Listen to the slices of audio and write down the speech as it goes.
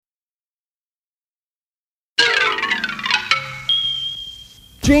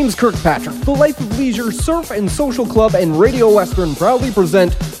James Kirkpatrick, the Life of Leisure Surf and Social Club and Radio Western proudly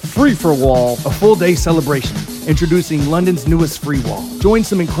present Free for Wall, a full-day celebration introducing London's newest free wall. Join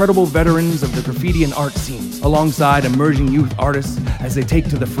some incredible veterans of the graffiti and art scenes alongside emerging youth artists as they take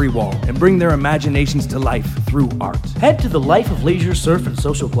to the free wall and bring their imaginations to life through art. Head to the Life of Leisure Surf and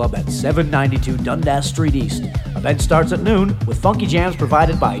Social Club at 792 Dundas Street East. Event starts at noon with funky jams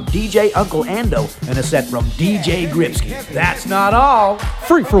provided by DJ Uncle Ando and a set from DJ Gripsky. That's not all.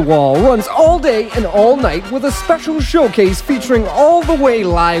 Free for Wall runs all day and all night with a special showcase featuring all the way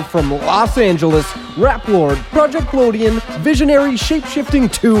live from Los Angeles, Rap Lord, Project Lodian, Visionary Shapeshifting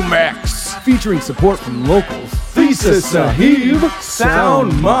 2Max. Featuring support from locals, Thesis Sahib,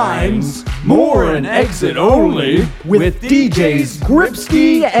 Sound Minds, More and Exit Only, with DJs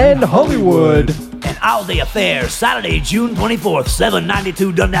Gripsky and Hollywood. An all-day affair, Saturday, June 24th,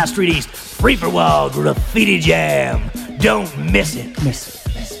 792 Dundas Street East. Free for Wall Graffiti Jam. Don't miss it.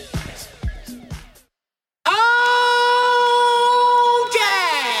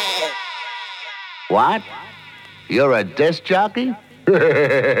 What? You're a disc jockey?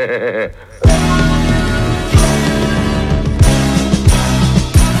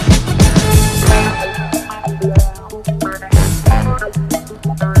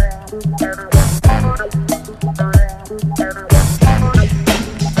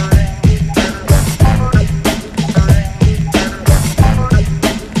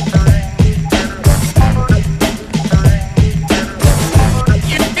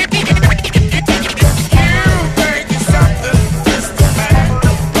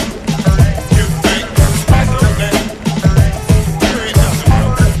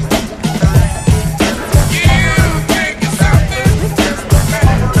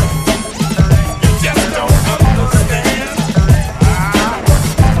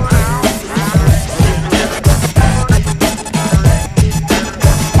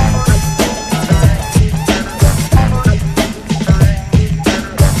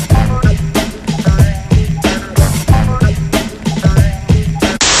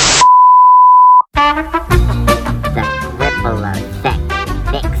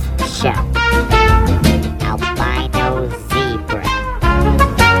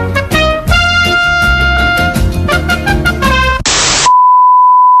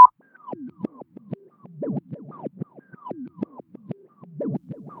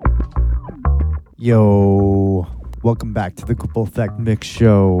 Yo, welcome back to the Gripple Effect Mix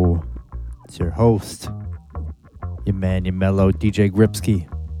Show. It's your host, your man, your mellow DJ Gripsky,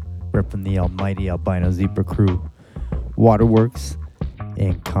 repping the almighty albino zebra crew, Waterworks,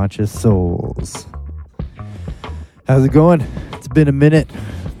 and Conscious Souls. How's it going? It's been a minute.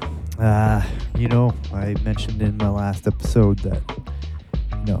 I mentioned in my last episode that,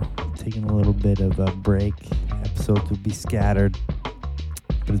 taking a little bit of a break. Episodes will be scattered.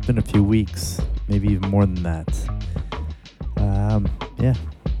 But it's been a few weeks, maybe even more than that.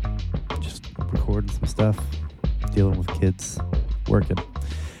 Just recording some stuff, dealing with kids, working.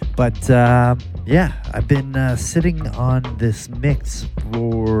 But I've been sitting on this mix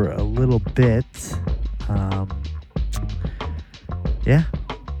for a little bit.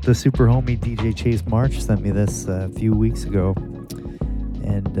 The super homie DJ Chase March sent me this a few weeks ago,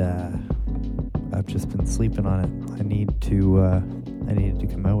 and I've just been sleeping on it. I needed to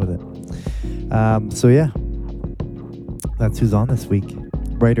come out with it. That's who's on this week.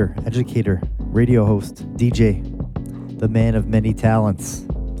 Writer, educator, radio host, DJ, the man of many talents,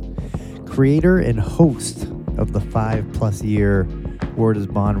 creator and host of the 5+ year Word is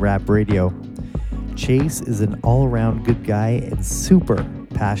Bond rap radio. Chase is an all-around good guy and super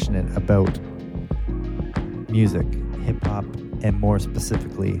passionate about music, hip-hop, and more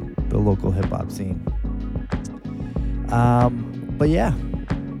specifically, the local hip-hop scene.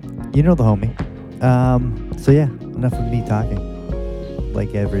 You know the homie. Enough of me talking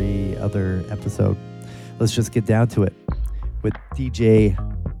like every other episode. Let's just get down to it with DJ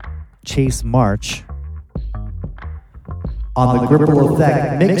Chase March on the Gripple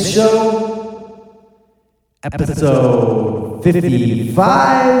Effect Mix Show, episode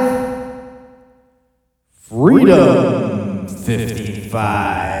 55, Freedom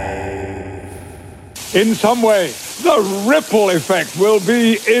 55. In some way, the ripple effect will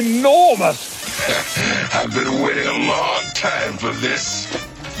be enormous. I've been waiting a long time for this.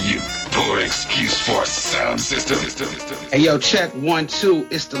 You poor excuse for a sound system. Hey, yo, check 1, 2.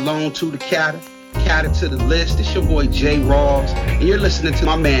 It's the Lone to the Catter. Catter to the list. It's your boy Jay Rawls. And you're listening to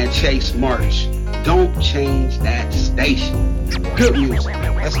my man Chase March. Don't change that station. Good music.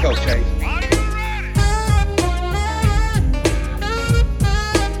 Let's go, Chase.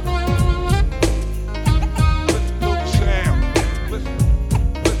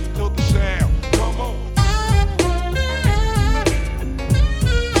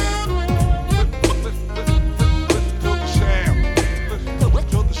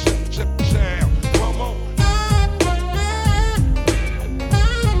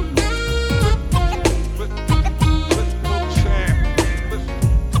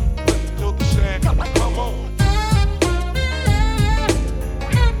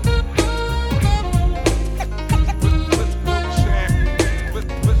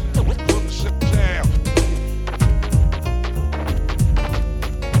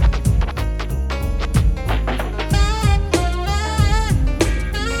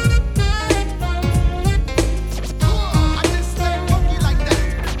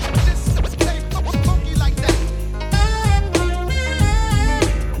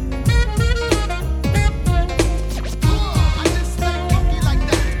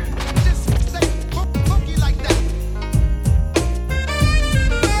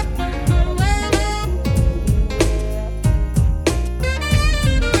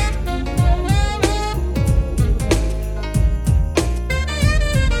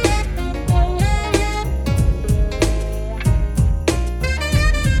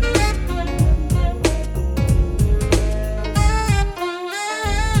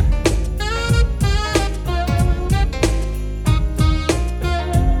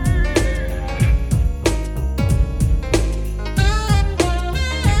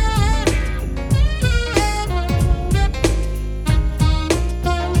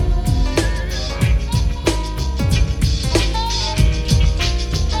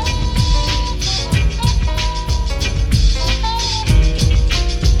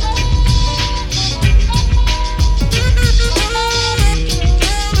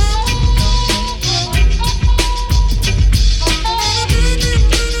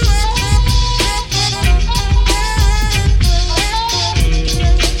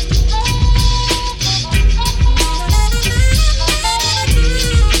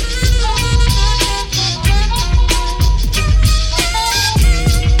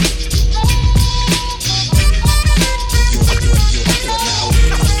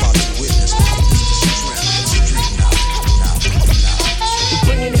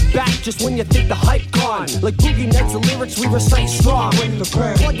 recite strong.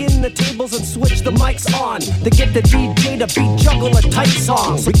 Plug in the tables and switch the mics on. They get the DJ to beat juggle a tight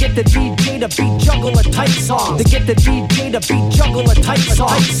song. We get the DJ to beat juggle a tight song. They get the DJ to beat juggle a tight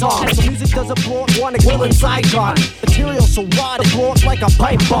song. The music doesn't blow up, wanna kill inside gone. Material so raw, it blow up like a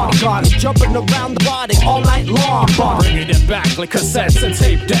pipe bomb gone. Jumping around the body all night long. Bringing it back like cassettes and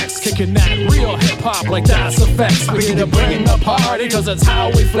tape decks. Kicking that real hip hop like that's effects. We get to bring the party cause it's how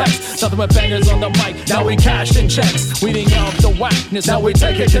we flex. Nothing but bangers on the mic, now we cashing checks. Weeding out the whackness, now we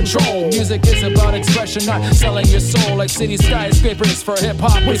taking control. Music is about expression, not selling your soul. Like city skyscrapers for hip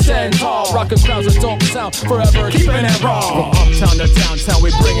hop, we stand tall. Rocking crowds with dope sound, forever keeping it raw. From uptown to downtown,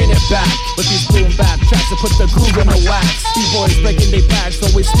 we bringing it back. With these boom bap tracks to put the groove in the wax. B-boys breaking their bags, so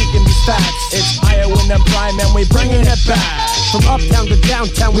we speaking these facts. It's Iowa and Prime and we bringing it back. From uptown to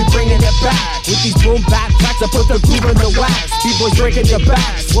downtown, we bringing it back. With these boom bap tracks to put the groove in the wax. B-boys breaking their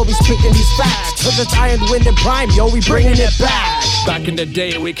backs, while we speaking these facts. Cause it's Iron, Wind, and Prime, yo, we bringing it back. Back in the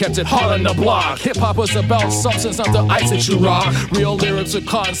day, we kept it hard on the block. Hip-hop was about substance, not the ice that you rock. Real lyrics with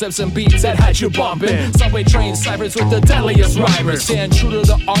concepts and beats that had you bumping. Subway train ciphers with the deadliest rhymers. Staying true to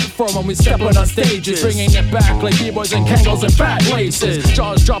the art form when we stepping on stages. Bringing it back like B-boys and Kangos and fat laces.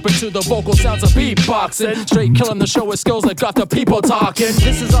 Jaws dropping to the vocal sounds of beatboxing. Straight killing the show with skills that got the people talking.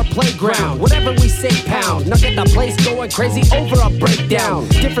 This is our playground, whatever we say pound. Now get the place going crazy over a breakdown.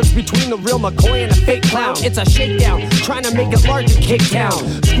 Difference between the real McCoy and a fake clown. It's a shakedown, trying to make it large in Cape Town.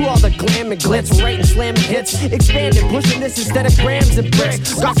 Screw all the glam and glitz, writing slamming hits. Expanding, pushing this instead of grams and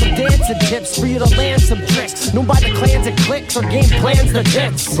bricks. Got some dancing tips for you to land some tricks. Known by the clans and clicks or game plans the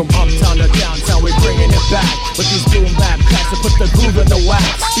tits. From uptown to downtown, we're bringing it back. With these boom bap tracks to put the groove in the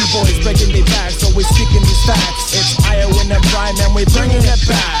wax. B-boys breaking their bags, so we're speaking these facts. It's Iowa and Prime and we're bringing it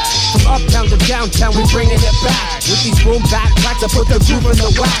back. From uptown to downtown, we're bringing it back. With these boom bap tracks to put the groove in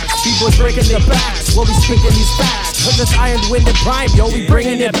the wax. B-boys breaking their backs, while we speaking these facts. Cause it's Iron, Wind, and Prime, yo, we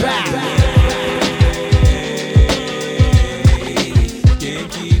bringing it back.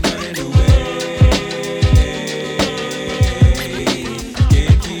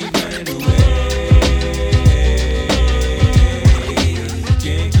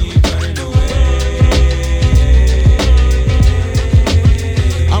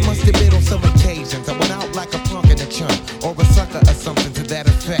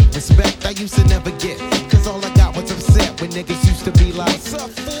 Respect I used to never get, cause all I got was upset when niggas used to be like,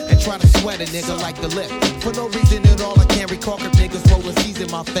 and try to sweat a nigga like the lip. For no reason at all, I can't recall if niggas rolling C's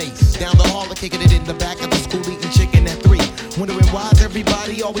in my face. Down the hall, kicking it in the back of the school, eating chicken at 3. Wondering why's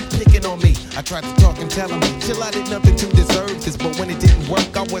everybody always picking on me. I tried to talk and tell them, chill, I did nothing to deserve this. But when it didn't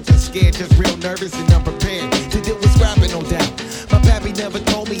work, I wasn't scared, just real nervous and unprepared to deal with scrapping, no doubt. My pappy never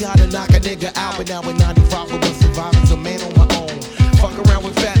told me how to knock a nigga out, but now in 95 I was surviving, a man on my own. Fuck around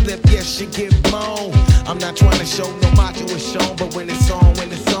with fat lip, yes, she get blown. I'm not trying to show no macho is shown, but when it's on,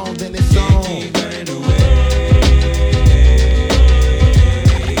 then it's on. Can't keep running away.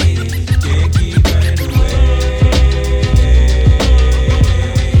 Can't keep running away.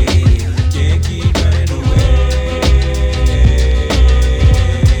 Can't keep running away.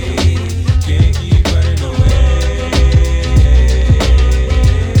 Can't keep running away.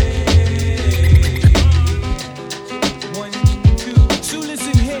 One, two, so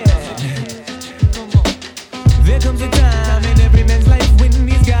listen here. Come on. There comes a time in every man's life when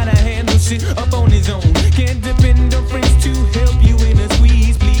he's gotta handle shit up on his own. Can't depend on friends to help you in a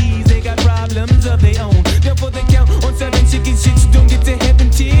squeeze, please. They got problems of their own. Therefore they count on 7 chicken shits. Don't get to heaven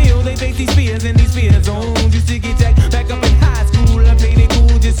till they face these fears and these fear zones. Used to get jacked back up in high school. I played it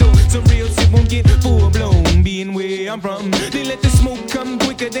cool just so some real shit won't get full blown. Being where I'm from, they let the smoke come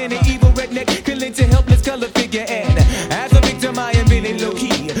quicker than an evil redneck can let a helpless color figure. And as a victim, I am feeling low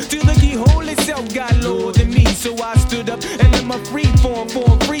key. Till the keyhole itself got lower than me. So I stood up and let my free form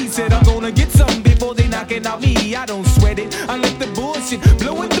free. Said I'm gonna get something before they knocking out me. I don't sweat it, I let the bullshit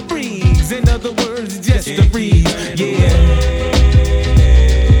blow in the breeze. In other words, just a breeze, yeah.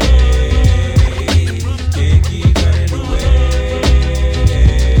 Can't keep running away.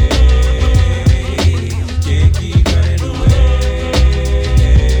 Can't keep running away.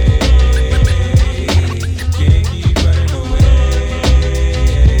 Can't keep running away.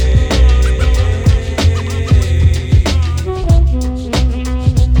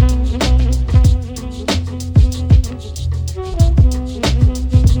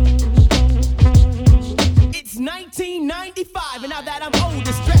 It's 1995.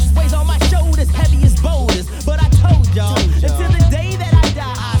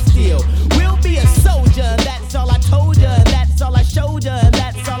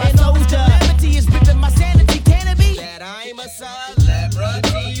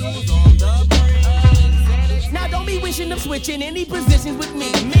 switching any positions with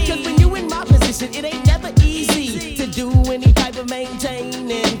me. Cause when you in my position, it ain't never easy to do any type of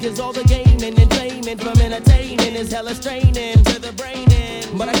maintaining. Cause all the gaming and claiming from entertaining is hella straining to the brain.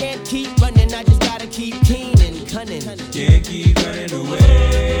 But I can't keep running, I just gotta keep keen and cunning. Can't keep running away.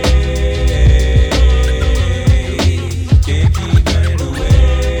 Can't keep running away.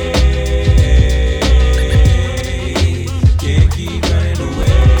 Can't keep running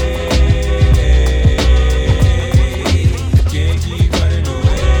away. Can't keep running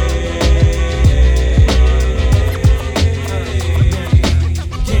away.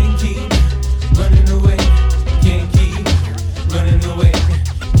 Can't keep running away. Can't keep running away. Can't keep running away.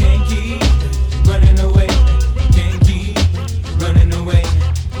 Can't keep running away. Can't keep running away.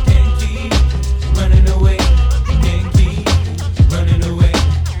 Can't keep running away. Can't keep running away.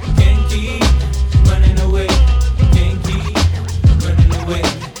 Can't keep running away. Can't keep running away.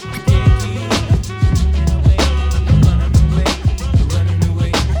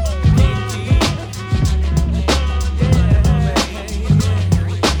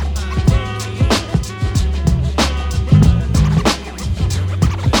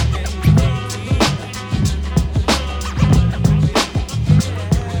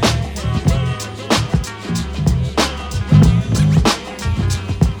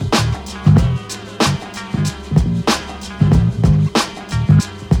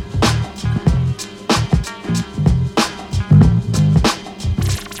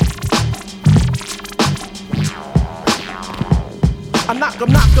 I knock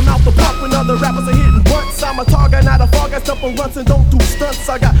 'em out the park when other rappers are hitting once. I'm a target, not a fog. I step on runs and don't do stunts.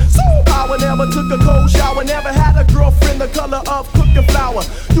 I got soul power, never took a cold shower. Never had a girlfriend the color of cooking flour.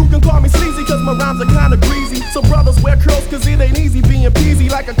 You can call me sleazy cause my rhymes are kinda greasy. Some brothers wear curls cause it ain't easy being peasy.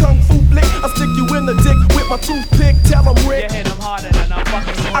 Like a kung fu flick, I stick you in the dick with my toothpick. Tell 'em Rick. You hit 'em harder than I'm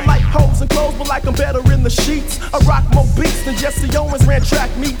fucking Rick. I like hoes and clothes but like I'm better in the sheets. I rock more beats than Jesse Owens ran track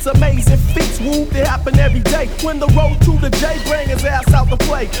meets. Amazing feats, woo, they happen every day. When the road to the J bring his ass out to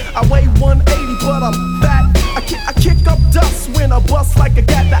play. I weigh 180 but I'm fat. I kick up dust when I bust like a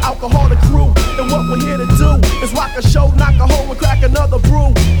gat. The alcoholic crew. And what we're here to do is rock a show, knock a hole and crack another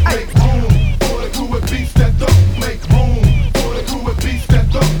brew. Hey. Make room for the crew with beats that don't make room. For the crew with beats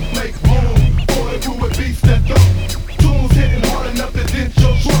that don't make room. For the crew with beats that don't. Tunes hitting hard enough to dent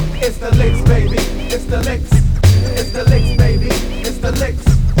your trunk. It's the licks, baby. It's the licks. It's the licks, baby. It's the licks.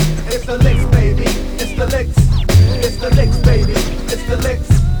 It's the licks, baby. It's the licks. It's the licks, baby. It's the licks.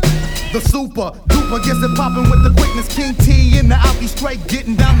 The super duper gets it poppin' with the quickness. King T in the Alki straight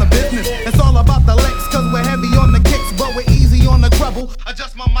getting down the business. It's all about the licks cause we're heavy on the kicks, but we're easy on the treble.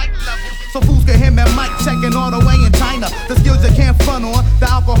 Adjust my mic level so fools can hear me mic checking all the way in China. The skills you can't front on, the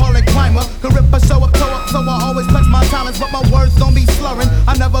alcoholic primer. Can rip a show up, toe up, so I always flex my talents. But my words don't be slurring,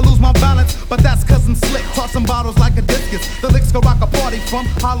 I never lose my balance. But that's cause I'm slick, tossing bottles like a discus. The licks can rock a party from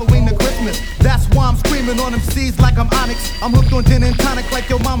Halloween to Christmas. That's why I'm screaming on them C's like I'm Onyx. I'm hooked on gin and tonic like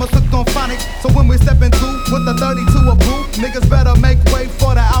your mama's hooked on phonics. So when we stepping through with the 32 a brew, niggas better make way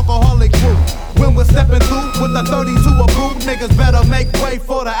for the alcoholic crew. When we're stepping through with the 32 a brew, niggas better make way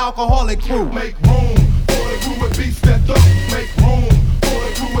for the alcoholic crew. Make room for the crew with beats that don't make room. For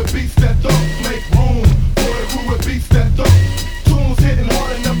the crew with beats that don't make room. For the crew with beats that don't. Tunes hitting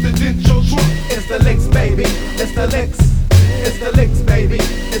hard enough to dent your trunk. It's the licks, baby. It's the licks. It's the licks, baby.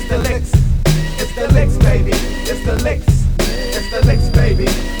 It's the licks. It's the licks, baby. It's the licks. It's the licks, baby.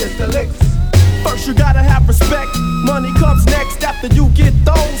 It's the licks. First you gotta have respect. Money comes next. After you get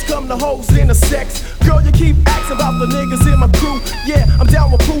those, come the hoes and the sex. Girl, you keep asking about the niggas in my crew. Yeah, I'm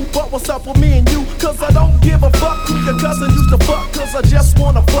down with crew, but what's up with me and you? Cause I don't give a fuck who your cousin used to fuck. Cause I just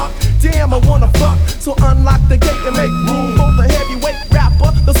wanna fuck. Damn, I wanna fuck. So unlock the gate and make room for the heavyweight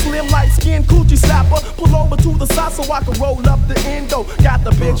rapper. The slim light skin coochie slapper. Pull over to the side so I can roll up the endo. Got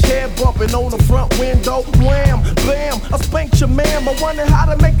the bitch head bumping on the front window. Wham, bam, I spanked your man. I wonder how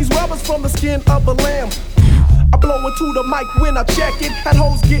to make these rubbers from the skin of a lamb. I blow into the mic when I check it. Had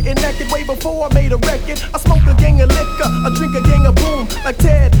hoes getting naked way before I made a record. I smoke a gang of liquor, I drink a gang of boom. Like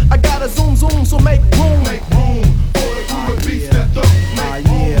Ted, I got a zoom, so make room. Make room for the crew with beats that don't make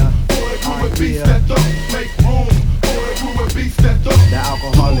room. For the crew with beats that don't make room. For the crew with beats that don't. The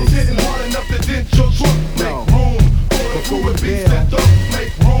alcoholics. Tunes hitting hard enough to dent your trunk. Make room for the crew with beats that don't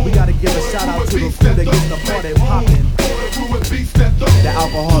make room. We gotta give a shout out to the crew that gets the party poppin'. The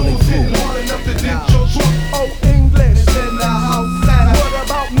alcoholic crew. Oh, English is in the house, Santa. What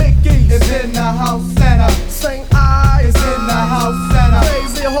about Mickey? Is in the house, Santa. Saint I is in the house, Santa.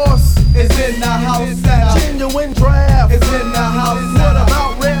 Crazy Horse is in the house, Santa. Genuine Draft is in the house, Santa. What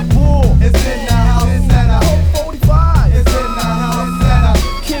about Red Bull? Is in the house, Santa. Coke 45 is in the house, Santa.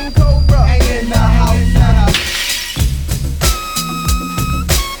 King Cobra ain't in the house, Santa.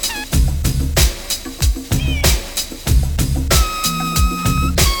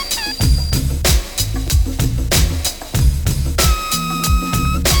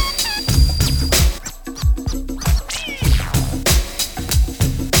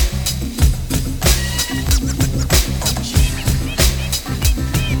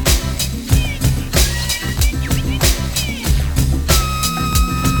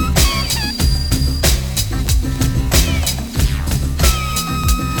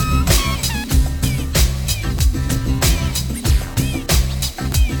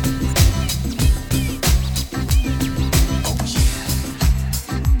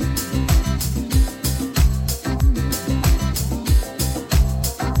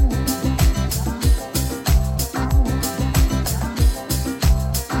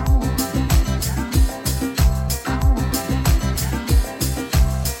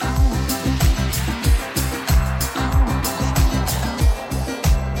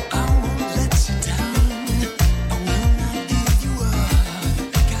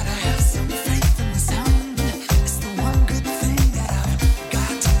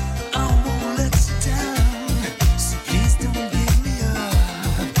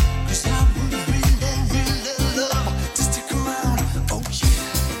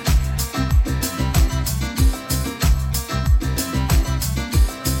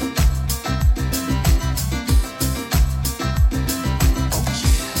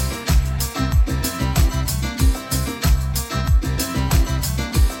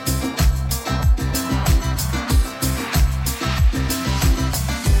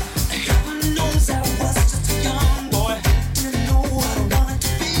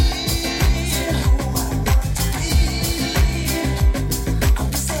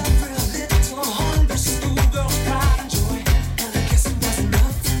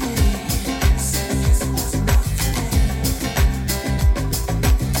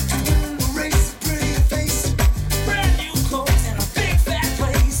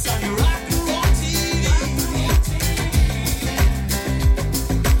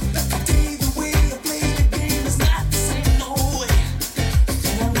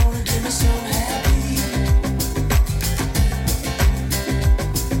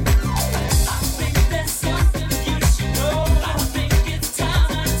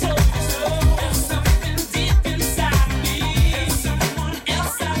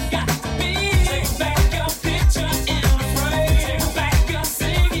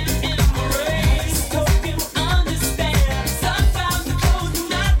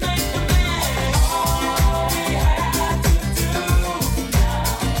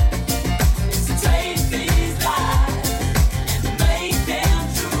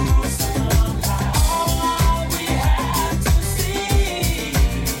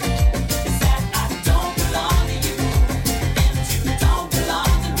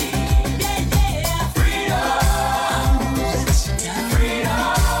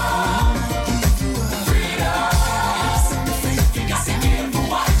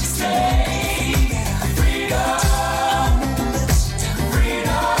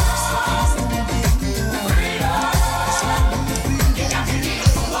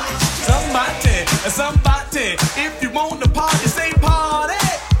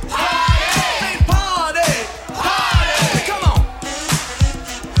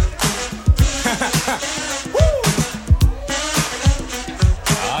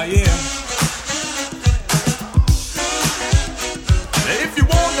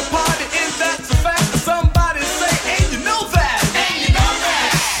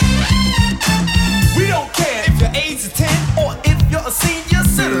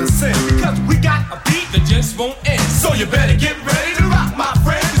 you better get ready to rock, my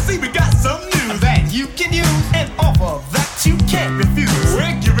friend. You see, we got some news that you can use, an offer that you can't refuse.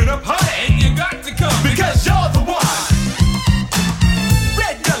 We're giving up, honey, and you got to come because you're the one.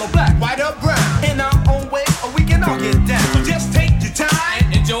 Red, yellow, black, white, or brown. In our own way, or we can all get down. So just take your time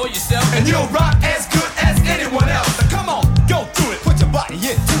and enjoy yourself, and you'll rock as good as anyone else. So come on, go through it, put your body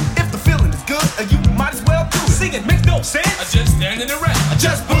into it. If the feeling is good, you might as well do it. Sing it makes no sense. I just standing around. I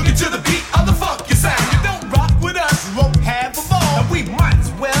just boogie to the beat of the funky sound. You don't rock with us, you won't have a ball. And we might as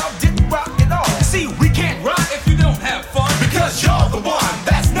well didn't rock at all. You see, we can't rock if you don't have fun, because you're the one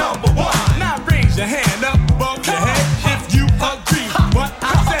that's number one. Now raise your hand up above your head if you agree. What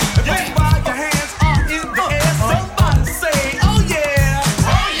I say, that's why your hands are in the air. Somebody say, oh yeah,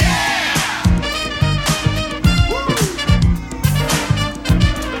 oh yeah. Woo.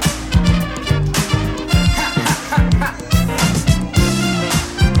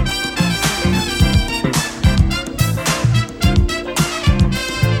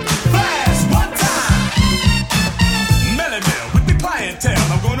 Flash one time. Melly Mel with the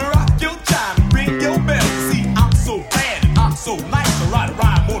clientele. I'm gonna rock your time and ring your bell. See, I'm so bad and I'm so nice. I write a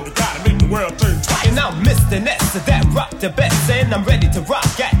rhyme on the guy to make the world turn twice. And I'm Mr. Ness, that rock the best, and I'm ready to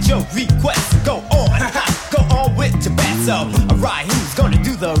rock at your request. Go on with your best. So, Raheem's gonna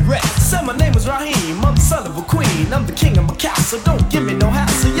do the rest. So my name is Raheem, I'm the son of a queen. I'm the king of my castle, don't give me no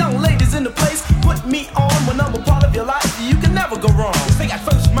hassle. Young ladies in the place, put me on. When I'm a part of your life, you can never go wrong. Say at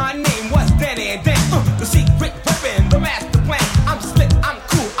first my name was Danny and Dan. The secret weapon, the master plan. I'm slick, I'm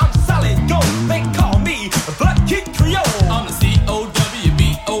cool, I'm solid gold. They call me the Kid Creole. I'm the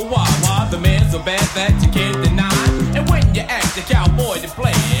COWBOY. Why the man's so bad that you can't deny? And when you act the cowboy to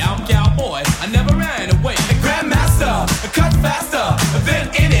play, I'm cowboy, I never ran away. The Grandmaster, cut faster than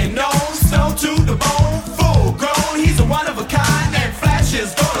any known. Stone to the bone, full grown. He's a one of a kind, and Flash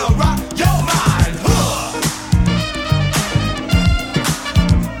is gonna rock your mind.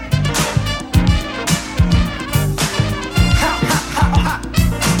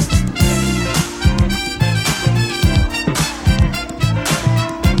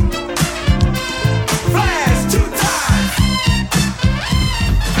 Flash two times.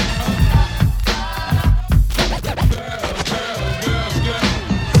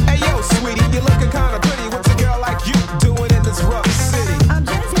 Hey yo, sweetie, you looking kinda pretty. What's a girl like you doing in this rough city? I'm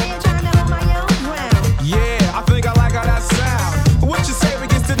just here trying to hold my own ground. Yeah, I think I like how that sound. What you say we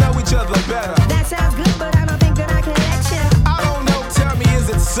get to know each other better? That sounds good, but I don't think that I can let you. I don't know, tell me, is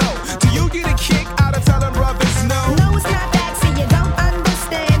it so? Do you get a kick out of telling brothers no? No, it's not that, see, you don't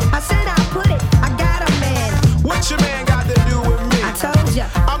understand. I said I put it, I got a man. What your man got to do with me? I told ya.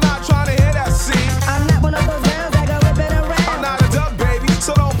 I'm not trying to hear that, see? I'm not one of those girls that go whipping around. I'm not a duck, baby,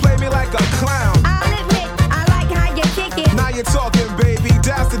 so don't play me like a clown. I'll admit, I like how you kick it. Now you're talking, baby,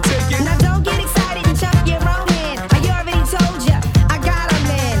 that's the ticket. Now don't get excited and chop your own hand. I already told ya, I got a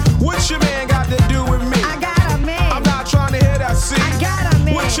man. What your man got to do with me? I got a man. I'm not trying to hear that, see? I got a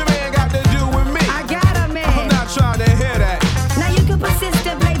man. What your man got to do with me? I got a man. I'm not trying to hear that. Now you can persist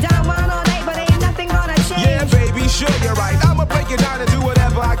and play Don Juan all day, but ain't nothing gonna change. Yeah, baby, sure you're right. I'ma break it down and do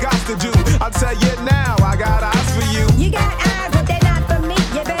whatever I got to do. I'll tell you now, I got eyes for you. You got eyes, but they're not for me.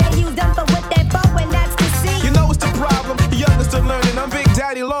 You better use them for what they're for, and that's to see. You know what's the problem? Young is still learning. I'm Big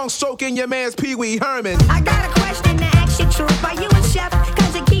Daddy Long stroking your man's Pee Wee Herman. I got a question to ask you, troop. Are you a chef?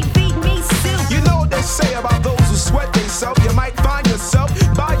 Cause you keep feeding me soup. You know what they say about those who sweat themselves. You might find yourself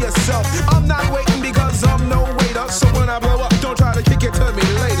by yourself. I'm not waiting because I'm no waiter. So when I blow up, don't try to kick it to me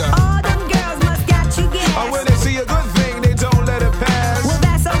later. All them girls must got you gas. Or when they see a good thing, they don't let it pass. Well,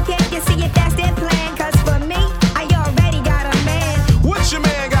 that's okay. You see if that's their plan. Cause for me, I already got a man. What your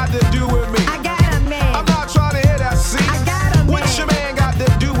man got to do with me? I got a man. I'm not trying to hear that, see? I got a man. What your man got to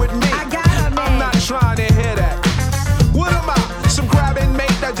do with me? I got a man. I'm not trying to hear that. What am I? Some crabbing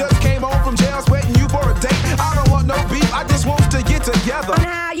mate that just came home from jail, sweating you for a date. I don't want no beef, I just want to get together. On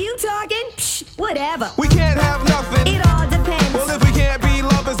how you talking? Psh, whatever. We can't have nothing. It all depends. Well, if we can't be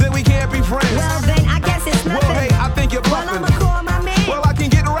lovers, then we can't be friends. Well, then I guess it's nothing. Well, hey, I think you're Well, bluffing. I'ma call my man. Well, I can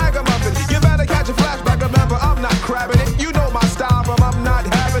get ragamuffin. You better catch a flashback. Remember, I'm not crabbing it. You know my style, but I'm not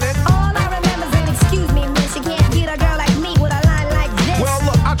having it. All I remember is, and excuse me, miss, you can't get a girl like me with a line like this. Well,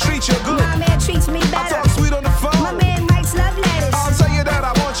 look, I treat you good. My man treats me I better. talk sweet on the phone. My man writes love letters. I'll tell you that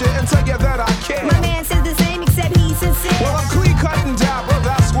I want you and tell you that I care. My man says the same, except he's sincere. Well, I'm clean cut and dapper.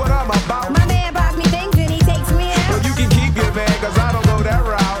 That's what I'm about. My man buys me things and he takes me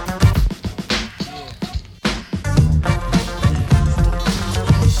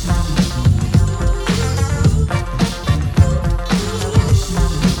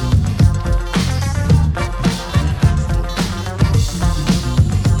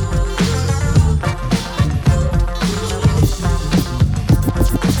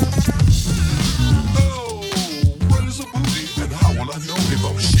if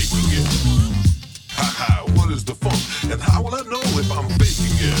I'm shaking it? Ha, what is the funk? And how will I know if I'm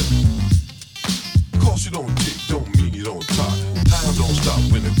faking it? Cause you don't tick, don't mean you don't talk. Time don't stop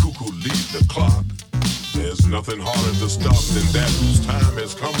when the cuckoo leaves the clock. There's nothing harder to stop than that whose time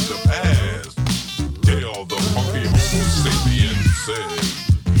has come to pass. Tell the funky homo sapien says.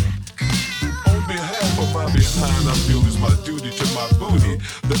 On behalf of my behind, I feel it's my duty to my booty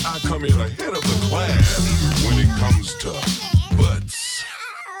that I come in ahead of the class when it comes to butts.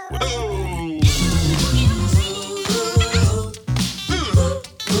 Oh,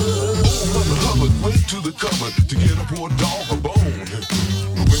 Mother Hubbard went to the cupboard to get a poor dog a bone.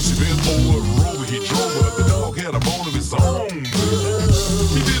 But when she bent over a rover, he drove her. The dog had a bone of his own.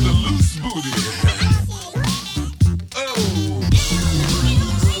 He did a loose booty. Oh,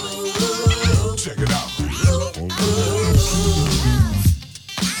 check it out.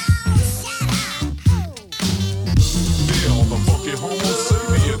 Dale, the funky homo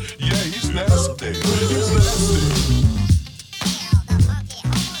sapien. Yeah, he's nasty. He's nasty.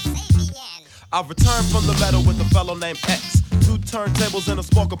 I've returned from the battle with a fellow named X. 2 turntables and a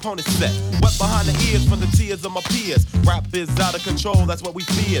small component set. Wet behind the ears from the tears of my peers. Rap is out of control, that's what we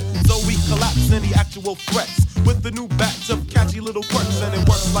feared. So we collapse any actual threats with the new batch of catchy little quirks. And it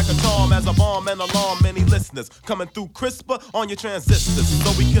works like a charm as a bomb and alarm many listeners. Coming through crisper on your transistors.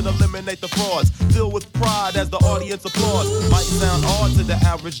 So we can eliminate the frauds. Filled with pride as the audience applauds. Might sound odd to the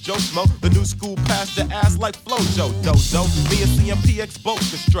average Joe Schmo. The new school passed the ass like Flojo. Dodo. Me and CMPX both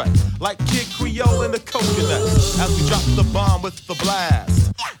can strut. Like Kid Creole in the coconuts. As we drop the bomb with the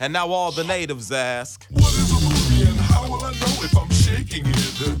blast. And now all the natives ask, what is a booty and how will I know if I'm shaking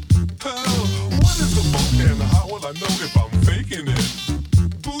it? What is the funk and how will I know if I'm faking it?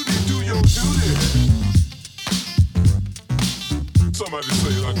 Booty, do your duty. Somebody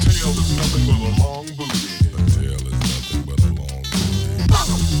say a tail is nothing but a long booty. A tail is nothing but a long booty.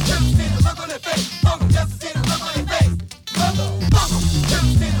 Just see the look on their face. Just see the look on their face. Just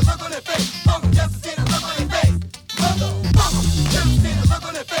see the look on their face. Just see the look on their face. Just see the look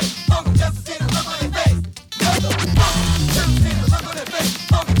on their face. Just see the look on their face. Just see the look on their face.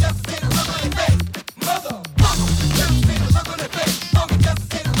 Just see the look on their face. Just see the look on their face. Just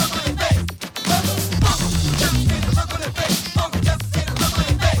see the look on their face. Just see the look on their face. Just see the look on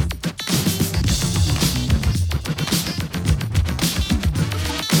their face.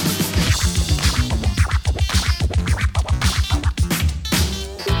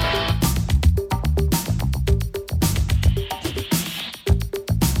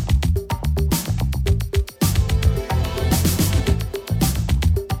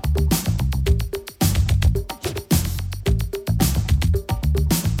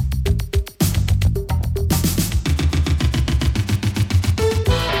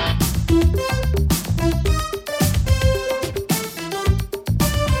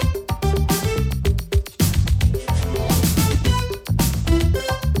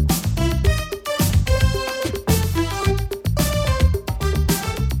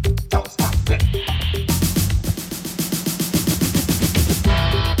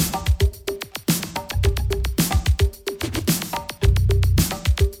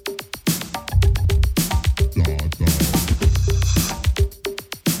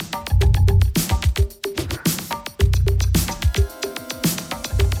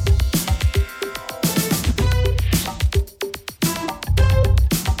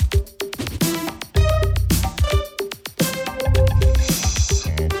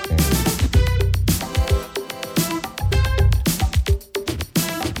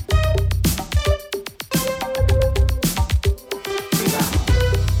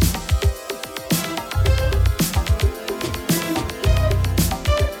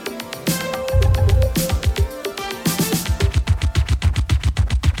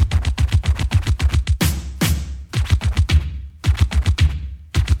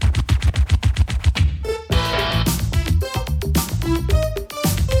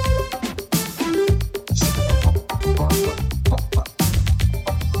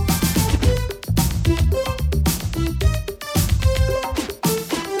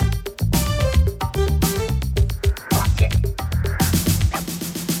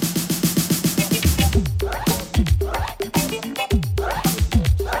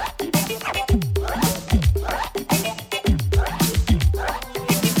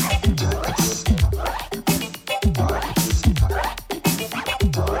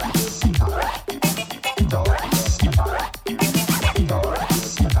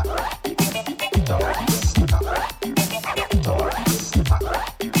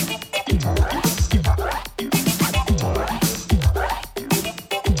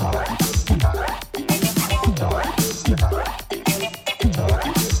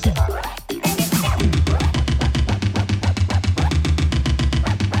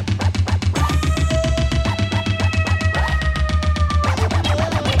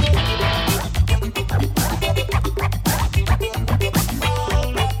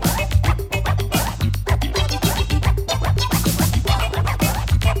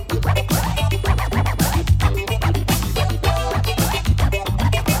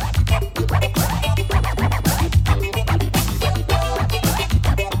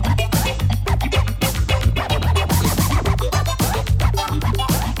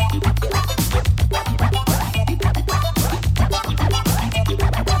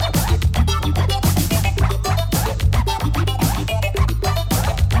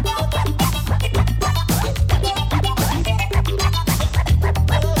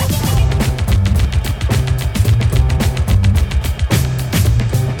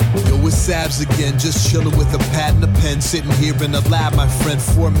 again, just chilling with a pad and a pen, sitting here in the lab, my friend.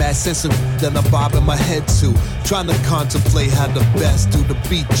 Format sensing that I'm bobbing my head to, trying to contemplate how the best do the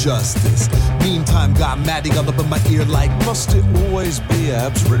beat justice. Meantime, got Maddie all up in my ear like, must it always be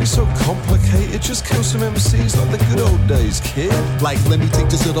abs? Really so complicated? Just kill some MCs like the good old days, kid. Like, let me take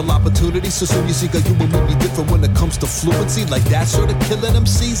this little opportunity, so soon you see that you and me be different when it comes to fluency. Like that sort of killing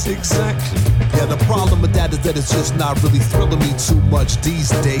MCs. Exactly. Yeah, the problem with that is that it's just not really thrilling me too much these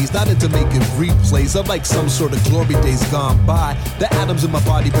days. Not into making replays of like some sort of glory days gone by. The atoms in my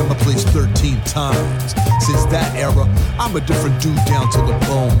body been replaced 13 times. Since that era, I'm a different dude down to the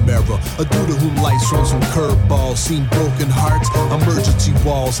bone marrow. A dude to whom life's thrown some curveballs, seen broken hearts, emergency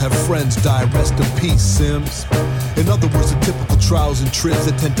walls, have friends die. Rest in peace, Sims. In other words, the typical trials and tribs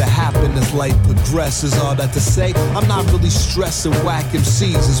that tend to happen as life progresses. All that to say, I'm not really stressing whack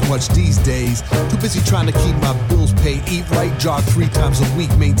MCs as much these days. Too busy trying to keep my bills paid, eat right, jog 3 times a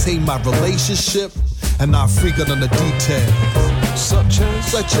week, maintain my relationship, and not freak out on the details. Such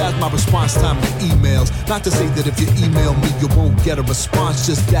as my response time to emails. Not to say that if you email me you won't get a response,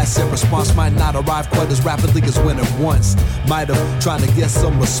 just that said response might not arrive quite as rapidly as when it once might have. Trying to get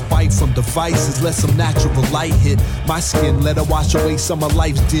some respite from devices, let some natural light hit my skin, let it wash away some of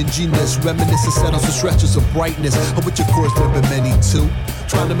life's dinginess, reminisce and set on some stretches of brightness, of which of course there have been many too.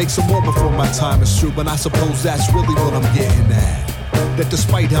 Trying to make some more before my time is through, but I suppose that's really what I'm getting at. That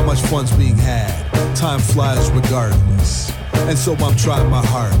despite how much fun's being had, time flies regardless. And so I'm trying my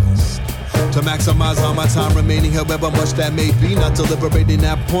hardest to maximize all my time remaining, however much that may be, not deliberating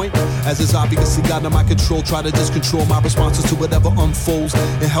that point, as it's obviously out of my control. Try to just control my responses to whatever unfolds,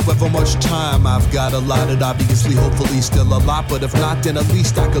 and however much time I've got allotted, obviously, hopefully still a lot, but if not, then at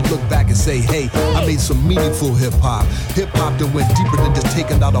least I could look back and say, hey, I made some meaningful hip-hop that went deeper than just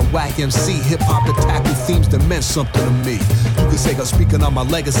taking out a whack MC, hip-hop that tackled themes that meant something to me. You could say I'm speaking on my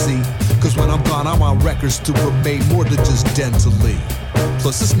legacy, cause when I'm gone I want records to remain more than just dentally.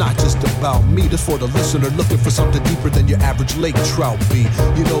 Plus, it's not just about me, it's for the listener looking for something deeper than your average lake trout be.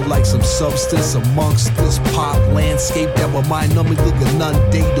 You know, like some substance amongst this pop landscape that will mind-numbingly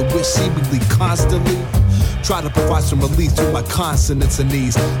inundated with seemingly constantly. Try to provide some relief to my consonants and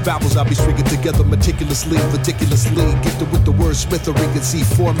these vowels I'll be stringing together meticulously, ridiculously gifted with the wordsmithery and see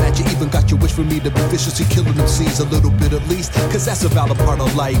format. You even got your wish for me to be viciously killing them seeds a little bit at least, cause that's a valid part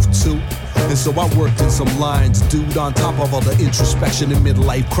of life too. And so I worked in some lines, dude, on top of all the introspection and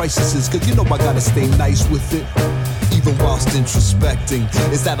midlife crises, cause you know I gotta stay nice with it, even whilst introspecting.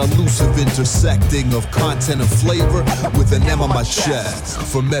 It's that elusive intersecting of content and flavor with an M on my chest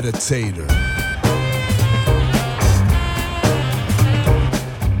for meditator.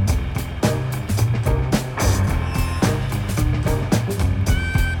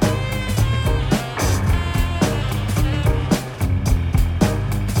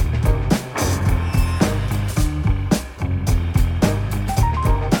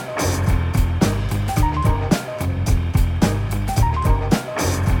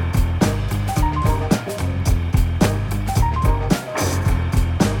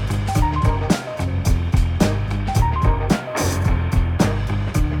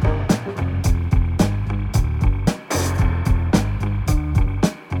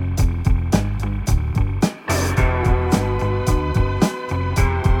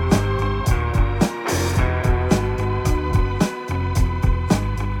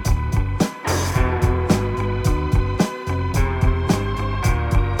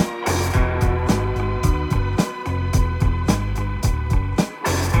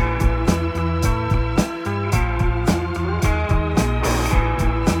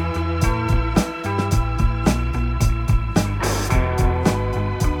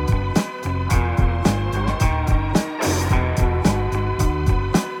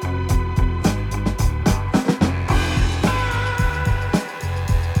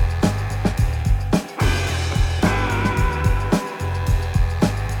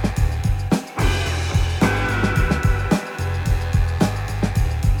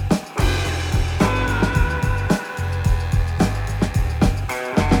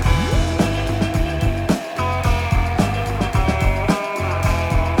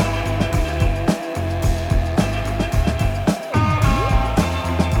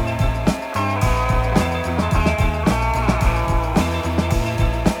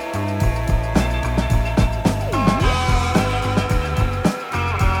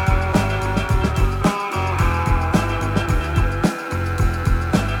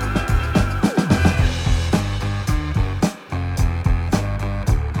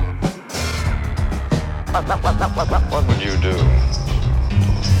 What would you do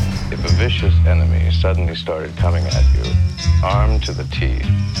if a vicious enemy suddenly started coming at you, armed to the teeth,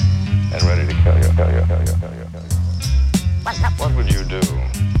 and ready to kill you. What would you do?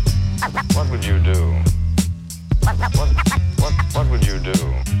 What would you do? What would you do?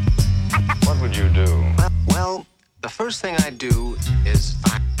 What would you do? Well, the first thing I'd do is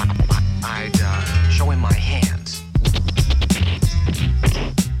I'd show him my hands.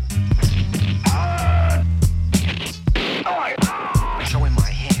 Show him my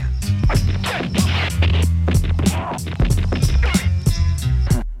hands.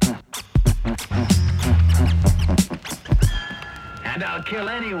 And I'll kill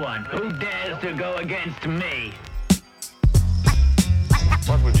anyone who dares to go against me.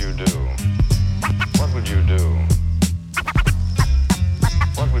 What would you do? What would you do?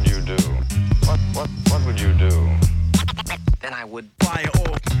 What would you do? What would you do? Then I would fire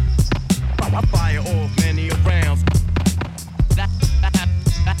off many rounds. That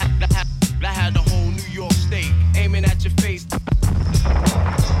had the whole New York State aiming at your face.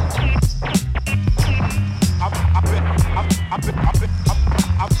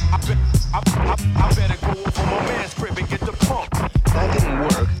 I better go over my man's crib and get the pump. That didn't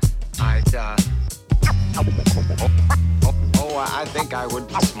work. I think I would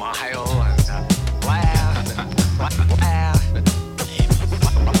smile and laugh and laugh.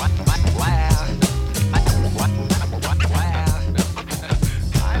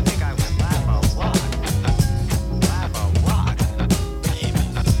 I think I would laugh a lot. Laugh a lot.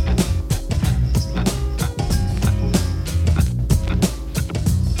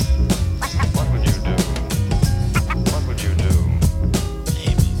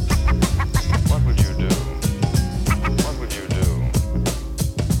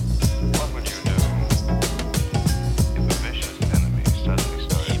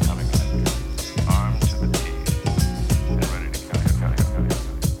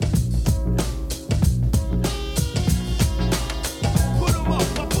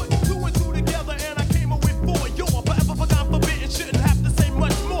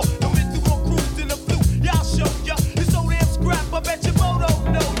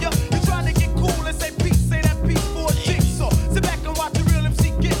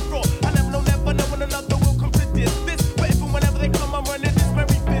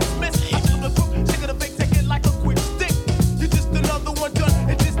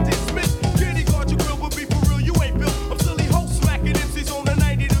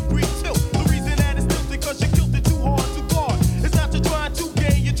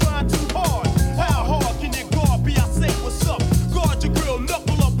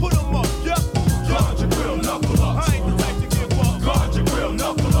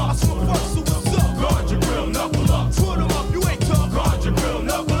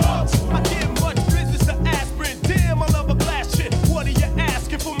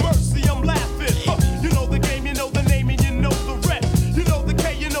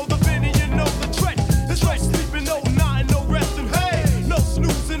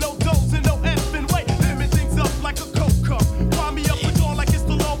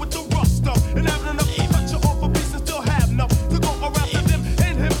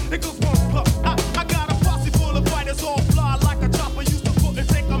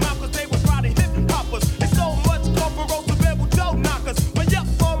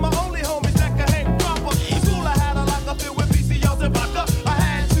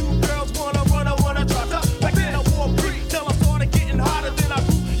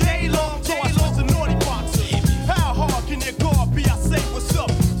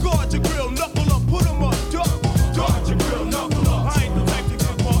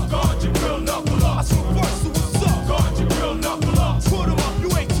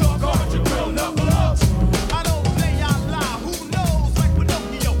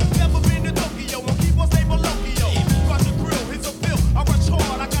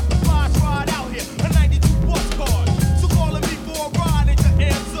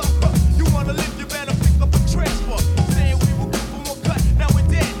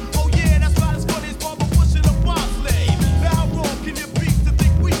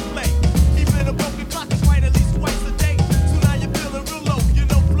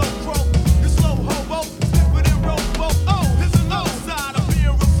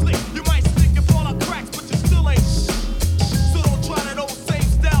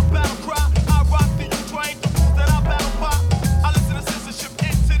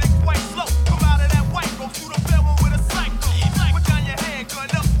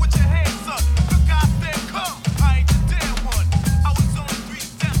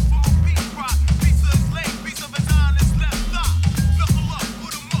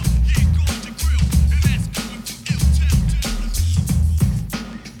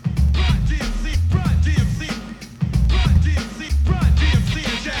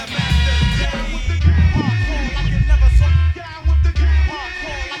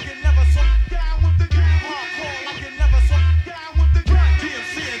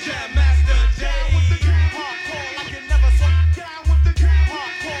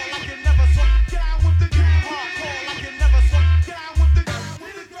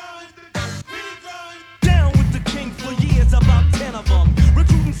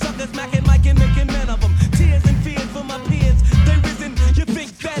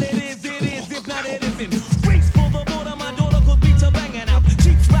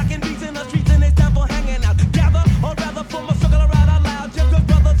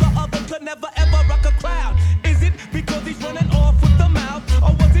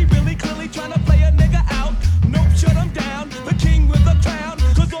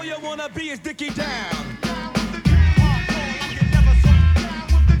 wanna be is Dickie Down.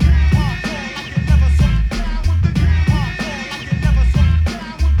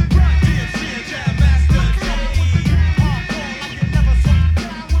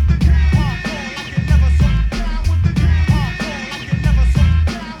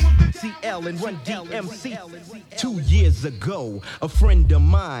 And Run DMC. 2 years ago, a friend of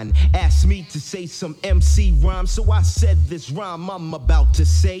mine asked me to say some MC rhyme, so I said this rhyme I'm about to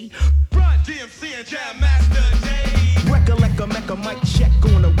say. Run DMC and Jam Master J. Recollect a Mecca mic check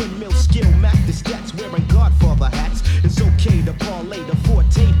on a windmill skill. Mac the stats wearing Godfather hats. It's okay to parlay the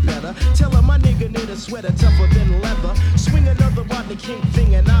forte better. Tell her my nigga need a sweater tougher than leather. Swing another Rodney King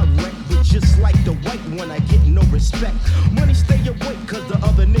thing and I wreck. But just like the white one, I get no respect. Money stay awake cause the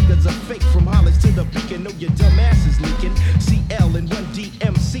other niggas are fake. From Hollis to the beacon, know your dumb ass is leaking. CL and Run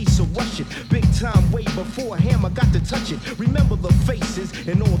DMC, so rush it. Big time way before Hammer got to touch it. Remember the faces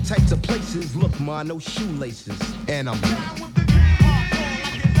in all types of places. Look, ma, no shoelaces. And I'm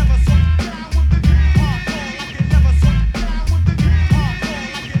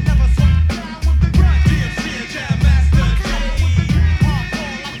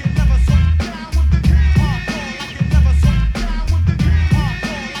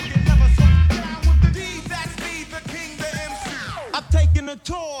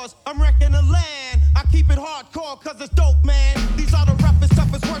tours, I'm wrecking the land. I keep it hardcore cause it's dope, man. These are the roughest,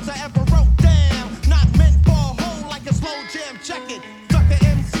 toughest words I ever wrote down. Not meant for a hole like a slow jam, check it. Sucker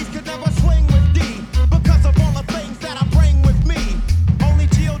MCs could never swing with D because of all the things that I bring with me. Only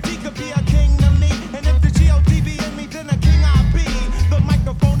G.O.D. could be a king to me. And if the G.O.D. be in me, then a king I be. The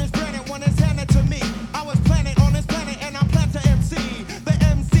microphone is granted when it's handed to me. I was planted on this planet and I'm planned to MC. The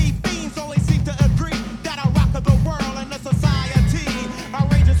MC fiends always seem to agree that I rock the world and the society.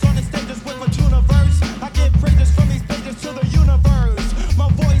 Outrageous on the stages with a tuna verse. I give praises from these pages to the universe. My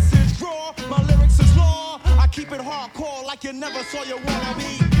voice is raw, my lyrics is law. I keep it hardcore like you never saw your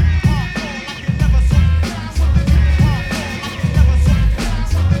wannabe.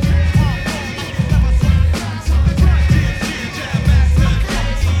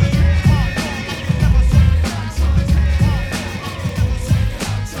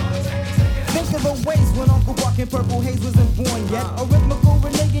 Purple haze wasn't born yet. A rhythmical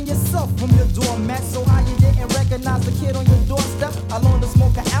reneging yourself from your doormat. So how you didn't recognize the kid on your doorstep? I learned to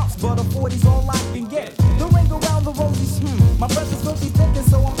smoke an ounce, but a 40's all I can get. The ring around the rosies, my breath is filthy thinking,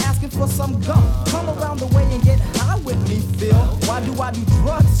 so I'm asking for some gum. Come around the way and get high with me, Phil. Why do I do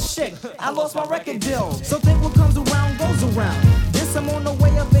drugs? Shit, I lost my record deal. So think what comes around goes around. This I'm on the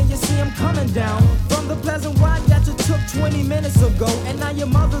way up and you see I'm coming down. From the pleasant ride that you took 20 minutes ago. And now your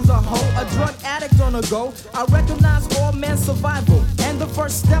mother's a hoe, a drug addict on the go. I recognize all men's survival. And the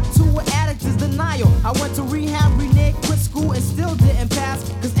first step to an addict is denial. I went to rehab, reneged, quit school and still didn't pass.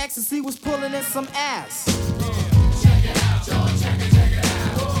 Cause ecstasy was pulling in some ass. Check it out, y'all, check it out.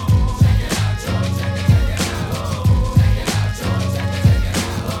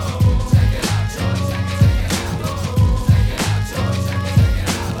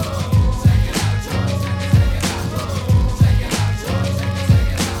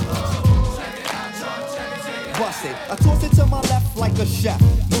 I toss it to my left like a chef.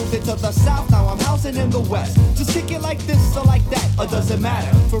 Moved it to the south, now I'm housing in the west. Just kick it like this or like that, or does it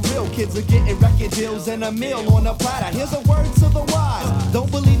matter? For real, kids are getting record deals and a meal on a platter. Here's a word to the wise. Don't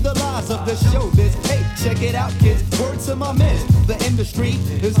believe the lies of the showbiz. Hey, check it out, kids. Word to my men. The industry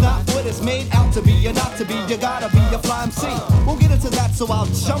is not what it's made out to be. You're not to be, you gotta be a fly MC. We'll get into that, so I'll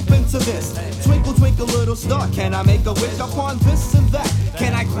jump into this. Twinkle, twinkle, little star. Can I make a wish upon this and that?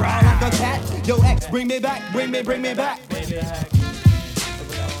 Can I growl like a cat? Yo, X, bring me back, bring me back.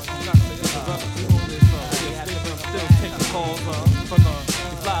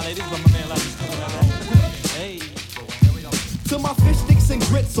 To my fish sticks and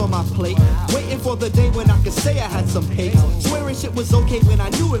grits on my plate. Waiting for the day when I could say I had some hate. Swearing shit was okay when I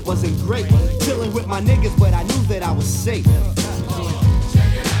knew it wasn't great. Chilling with my niggas, but I knew that I was safe.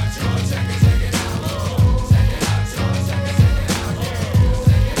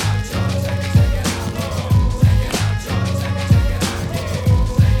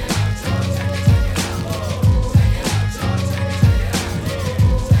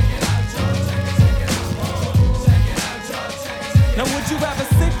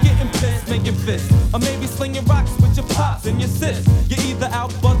 Or maybe slinging rocks with your pops and your sis. You're either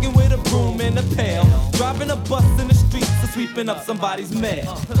out bugging with a broom and a pail, driving a bus in the streets or sweeping up somebody's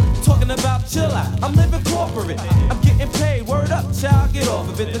mail. Talking about chill out, I'm living corporate. I'm getting paid, word up, child, get off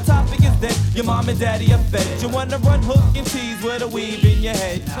of it. The topic is that your mom and daddy are fed. You wanna run hook and tease with a weave in your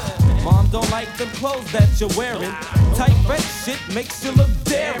head. Mom don't like the clothes that you're wearing. Tight red shit makes you look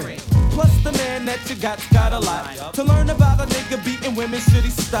daring. Plus the man that you got a lot. To learn about a nigga beating women, should he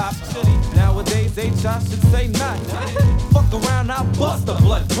stop? Nowadays, I should say not. Fuck around, I'll bust a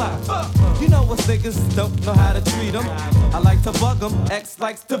blood clot. You know what niggas don't know how to treat them. I like to bug them, X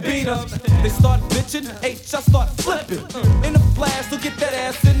likes to beat them. They start bitching, H, I start flipping. In a flash, they'll get that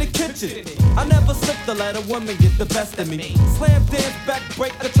ass in the kitchen. I never slip to let a woman get the best of me. Slam dance, back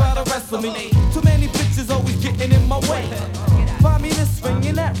break, to try to wrestle me. Too many bitches always getting in my way. Find me this ring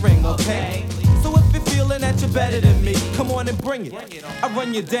and that ring, okay? So if you're feeling that you're better than me, come on and bring it. I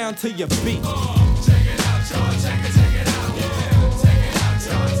run you down to your beat. Check it out, y'all, check it out.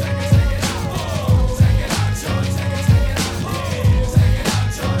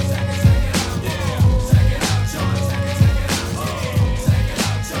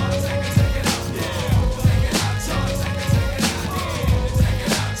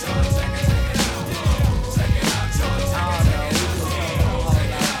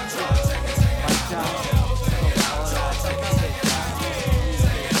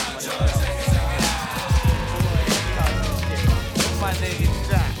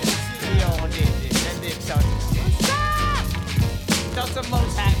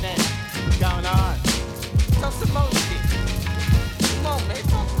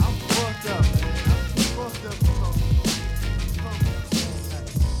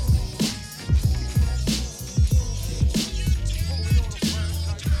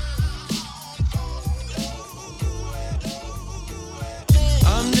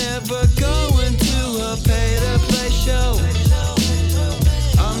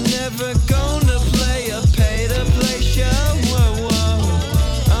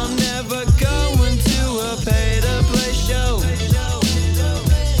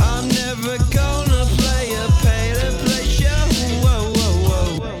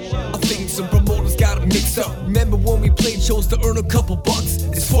 To earn a couple bucks,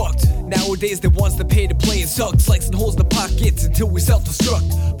 it's fucked. Nowadays they wants to pay to play, it sucks. Slicing holes in the pockets until we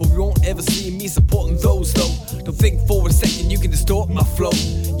self-destruct. But we won't ever see me supporting those though. Don't think for a second you can distort my flow.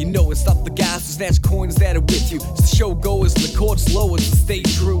 You know it's not the guys who snatch coins that are with you. It's the show goers, the chords lowers to stay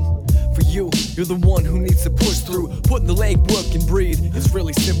true. For you, you're the one who needs to push through. Putting the leg work and breathe, it's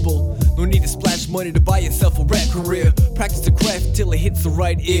really simple. No need to splash money to buy yourself a rap career. Practice the craft till it hits the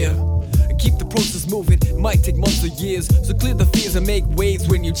right ear. Keep the process moving, it might take months or years. So clear the fears and make waves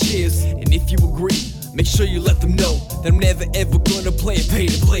when you cheers. And if you agree, make sure you let them know that I'm never ever gonna play a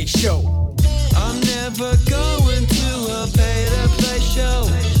pay-to-play show. I'm never going to a pay-to-play show.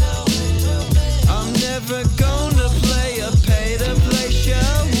 I'm never gonna play a pay-to-play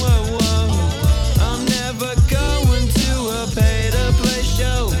show. Whoa, whoa. I'm never going to a pay-to-play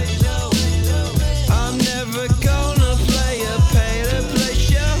show. I'm never gonna play a pay-to-play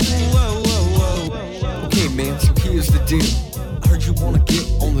show. Whoa, whoa, whoa. Okay, man, so here's the deal. I heard you wanna get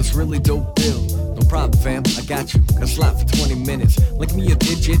on this really dope bill. No problem, fam, I got you. Got a slot for 20 minutes. Link me your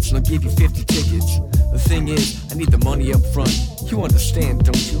digits and I'll give you 50 tickets. The thing is, I need the money up front. You understand,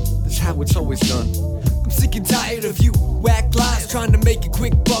 don't you? That's how it's always done. I'm sick and tired of you whack lies, trying to make a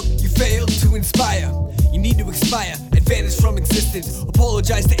quick buck. You failed to inspire. You need to expire, advantage from existence.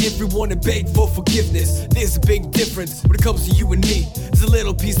 Apologize to everyone and beg for forgiveness. There's a big difference when it comes to you and me. There's a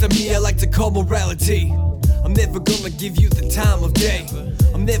little piece of me I like to call morality. I'm never gonna give you the time of day.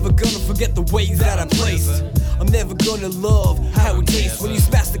 I'm never gonna forget the ways that I placed. I'm never gonna love how it tastes when you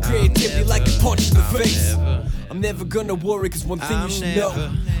smash the creativity like a punch in the face. I'm never gonna worry, cause one thing you should know,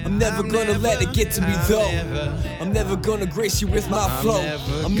 I'm never gonna let it get to me though. I'm never gonna grace you with my flow.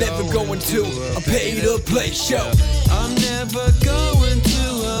 I'm never going to a pay-to-play show. I'm never going to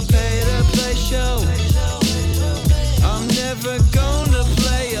a pay-to-play show. I'm never gonna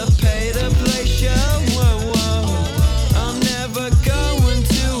play a pay-to-play show. Whoa, whoa. I'm never going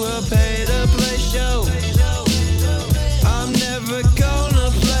to a pay-to-play show. I'm never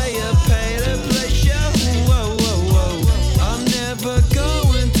gonna play a pay-to-play show. Whoa, whoa, whoa. I'm never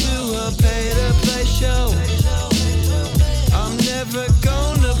going to a pay-to-play show. I'm never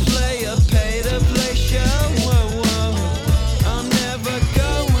gonna play a pay-to-play show. Whoa, whoa. I'm never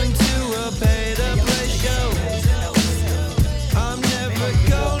going to a pay-to-play show. I'm never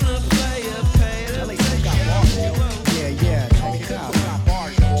gonna play a pay-to-play show. Yeah, check it out.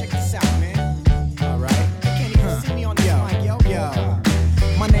 Check this out, man. Alright. Can't even see me on this mic, yo.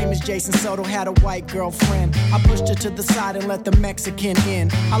 My name is Jason Soto, had a white girlfriend. I pushed her to the side and let the Mexican in.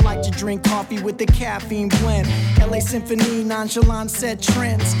 I like to drink coffee with the caffeine blend. LA Symphony, nonchalant set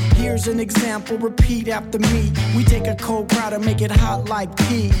trends. Here's an example, repeat after me. We take a cold crowd and make it hot like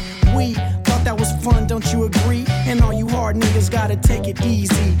pee. We thought That was fun, don't you agree? And all you hard niggas gotta take it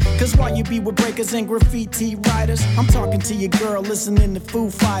easy. Cause while you be with breakers and graffiti writers, I'm talking to your girl listening to Foo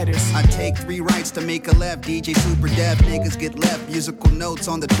Fighters. I take 3 rights to make a left. DJ super deaf, niggas get left. Musical notes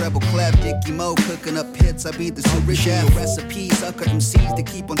on the treble clef. Dickie Mo cooking up hits, I be the super chef. Recipes, sucker MCs to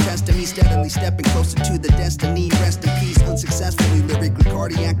keep on testing me. Steadily stepping closer to the destiny. Rest in peace, unsuccessfully, lyrically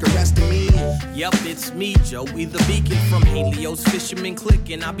cardiac arresting me. Yup, it's me, Joe, the beacon from Helios Fisherman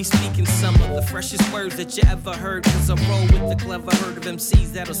Click, and I'll be speaking some of the freshest words that you ever heard. Cause I roll with the clever herd of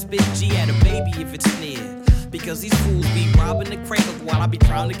MCs that'll spit G at a baby if it's near. Because these fools be robbing the cradle while I be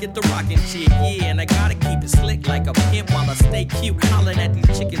trying to get the rockin' chick. Yeah, and I gotta keep it slick like a pimp while I stay cute, hollering at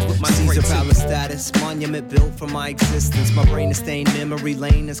these chickens with my Caesar great Palace status, monument built for my existence. My brain is stained, memory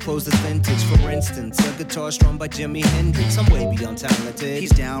lane is closed as vintage. For instance, a guitar strummed by Jimi Hendrix. I'm way beyond talented.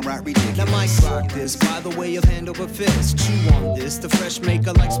 He's downright ridiculous. Now Mike rock this by the way of hand over fist. Chew on this, the fresh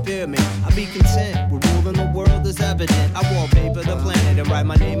maker like spearmint. I be content with ruling the world is evident. I wallpaper the planet and write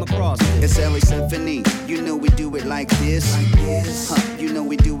my name across it. It's LA Symphony, you know we do it like this. You know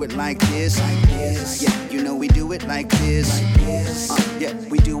we do it like this. Yeah, you know we do it like this. Yeah,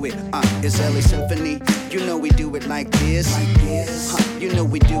 we do it. It's LA Symphony. You know we do it like this. You know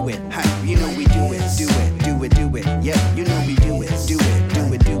we do it. You know we do it. Do it. Do it. Do it. Yeah, you know we do it. Do it.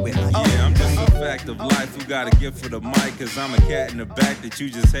 Do it. Do it. Yeah, I'm just a fact of life who got a gift for the mic. Cause I'm a cat in the back that you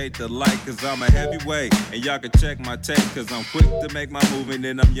just hate to like. Cause I'm a heavyweight and y'all can check my tape. Cause I'm quick to make my move and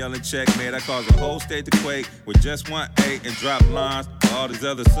then I'm yelling checkmate. I cause a whole state to quake with just 1-8 and drop lines. All these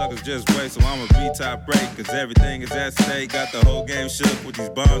other suckers just wait, so I'ma be top break. Cause everything is at stake. Got the whole game shook with these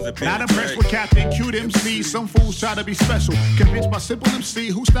bombs that Not impressed with Captain Cute MC. Some fools try to be special. Convinced by simple MC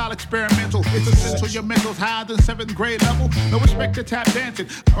who style experimental. It's essential your mental's higher than 7th grade level. No respect to tap dancing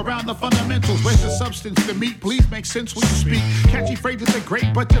around the fundamentals. Where's the substance to meet? Please make sense when you speak. Catchy phrases are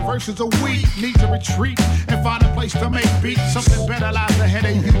great, but your verses are weak. Need to retreat and find a place to make beats. Something better lies ahead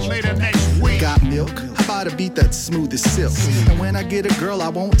of you later next week. Got milk? How about a beat that's smooth as silk? And when I get a girl, I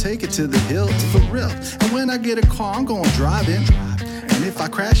won't take it to the hilt, for real. And when I get a car, I'm gonna drive it. And if I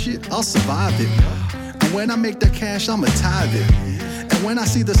crash it, I'll survive it. And when I make that cash, I'ma tithe it. And when I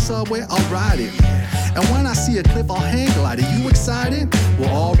see the subway, I'll ride it. And when I see a cliff, I'll hang glide it. You excited?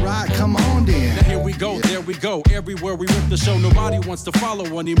 Well, alright, come on then. Now here we go, there we go. Everywhere we rip the show, nobody wants to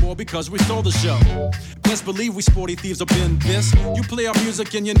follow anymore because we stole the show. Best believe we sporty thieves up in this. You play our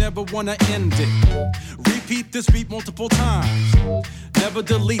music and you never wanna end it. Repeat this beat multiple times. Never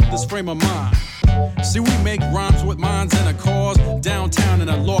delete this frame of mind. See, we make rhymes with minds and a cause. Downtown in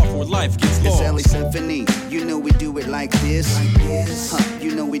a loft where life gets lost. It's LA Symphony. You know we do it like this.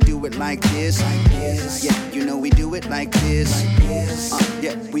 You know we do it like this. Yeah, you know we do it like this.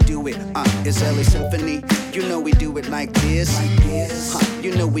 Yeah, we do it. It's LA Symphony. You know we do it like this.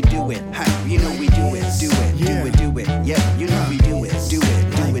 You know we do it. You know we do it. Do it. Do it. Do it. Yeah, you know we do it. Do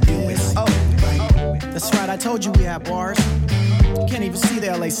it. Do it. Do it. Oh, that's right. I told you we had bars. You can't even see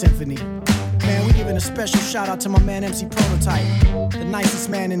the LA Symphony. Man, we giving a special shout out to my man MC Prototype, the nicest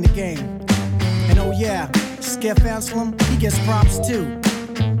man in the game. And oh yeah, Skip Anselm, he gets props too.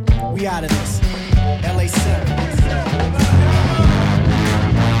 We out of this. LA Symphony.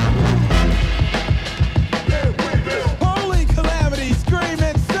 Holy calamity, scream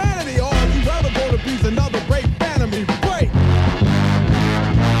insanity. All you ever go to be's another great fan of me. Break.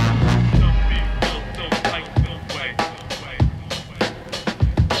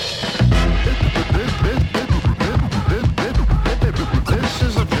 This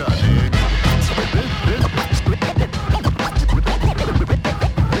is a journey.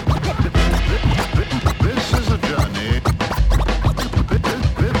 This is a journey.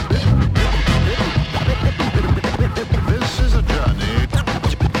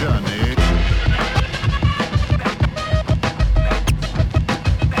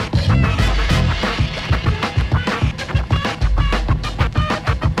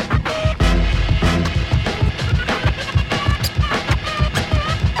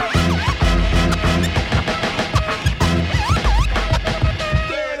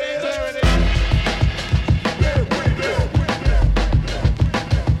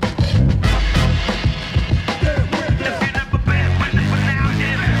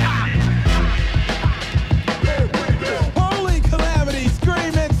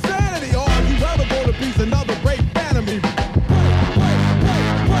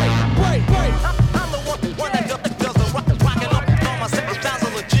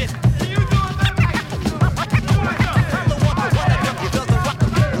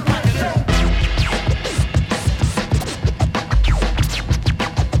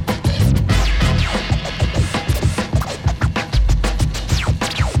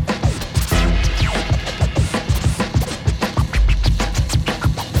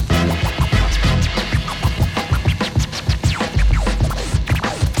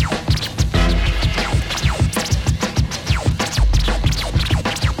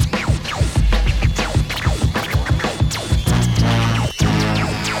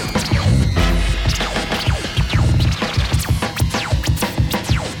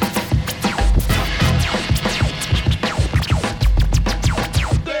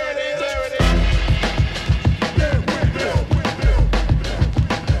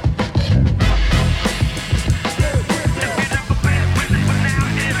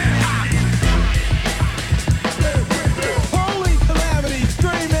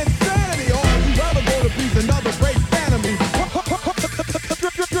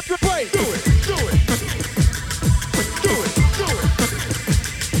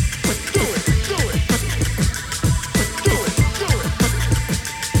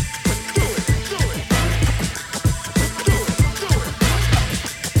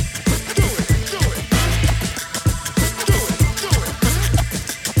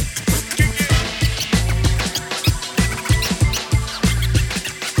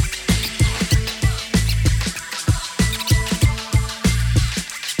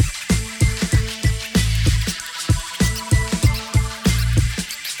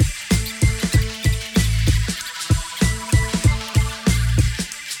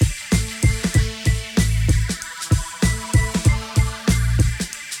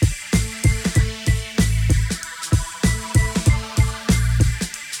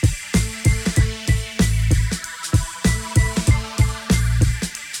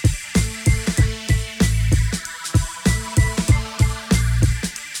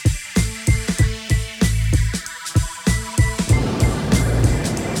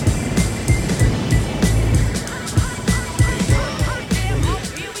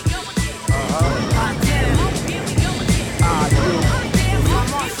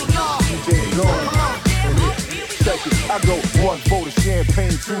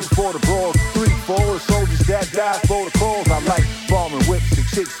 pain shoes for the brawls. 3, 4 soldiers that die for the cause. I like bombing whips and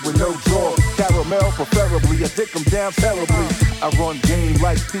chicks with no drawers. Caramel preferably, I dick them down terribly. I run game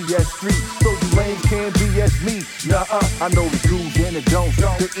like PS3, so you lanes can't BS me. Nuh-uh, I know the do's and the don'ts,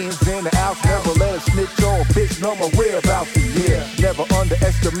 the ins and the outs. Never let a snitch or a bitch know my whereabouts. Yeah, never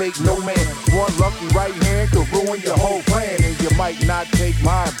underestimate no man. One lucky right hand could ruin your whole plan. And you might not take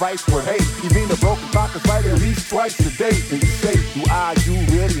my advice, but hey, even a broken pocket's right at least twice a day. And you say, you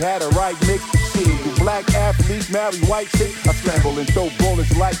really had a right mix? Shit, you black athletes marry white chicks. I scramble and throw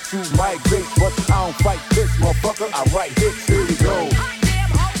bullets like 2 Mike Vicks, but I don't fight this motherfucker, I write hits. Here we go.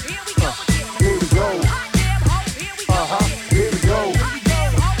 Here we go. Here we go. Here we go.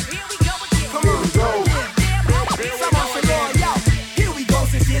 Someone say, Lord, yo, here we go.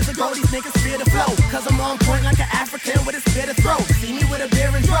 6 years ago, these niggas fear the flow. Cause I'm on point like an African with a spit of throat. See me with a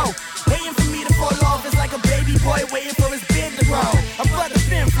beer and dro. Waiting for me to fall off, it's like a baby boy waiting for his beard to grow. I'm brother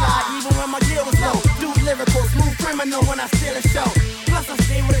fin fly, even when my gear was low. Dude lyrical, smooth criminal when I steal a show. Plus I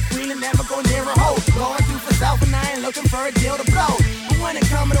stay with a queen and never go near a hoe. Going do for self and I ain't looking for a deal to blow. But when it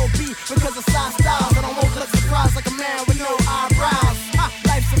come, it'll be because of side styles. And I won't look surprised like a man with no eyebrows.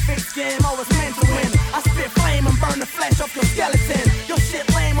 Life's a fixed game, always meant to win. I spit flame and burn the flesh off your skeleton. Your shit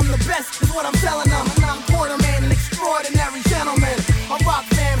lame, I'm the best, is what I'm telling them. And I'm Quarterman, an extraordinary gentleman. A rock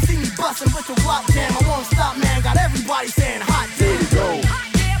fam, see me bustin' with your block jam. I won't stop, man, got everybody saying hot damn. Here we go.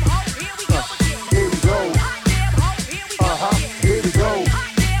 Here we go. Here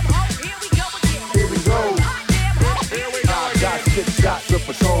we go. Here we go. I got 6 shots of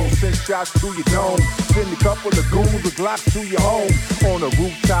Patron, 6 shots to your dome. Send a couple of goons with Glocks to your home. On a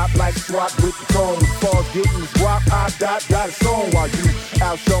rooftop like SWAT with the cone. As far as getting this guap, I got a song while you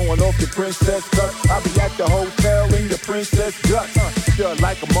out showing off your princess cuts. I be at the hotel in your princess guts. Still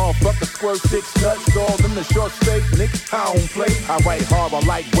like a motherfucker, squirt 6 nuts. All in the short steak, nigga, I don't play. I write hard, I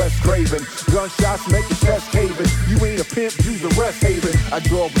like Wes Craven. Gunshots make your chest caving. You ain't a pimp, you's a rest haven. I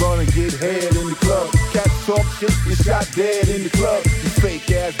draw blood and get head in the club. Cats talk shit, you shot dead in the club. You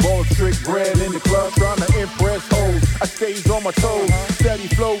fake ass ball trick bread in the club. Trying to impress hoes, I stays on my toes. Steady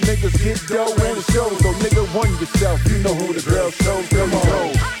flow, niggas get dough and the show. So nigga, won yourself, you know who the girl shows. Come on.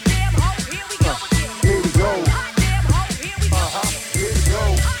 Here we go. Here we go. Here we go.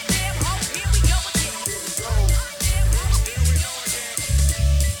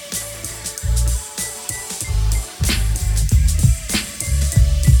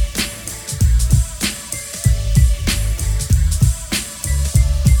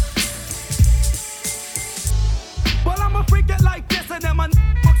 Well, I'ma freak it like this, and then my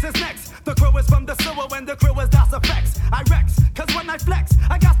books is next. The crew is from the sewer when the crew is DOS effects. I Rex, cause when I flex,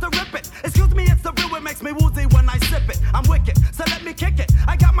 I got to rip it. Excuse me, it's the real, it makes me woozy when I sip it. I'm wicked, so let me kick it.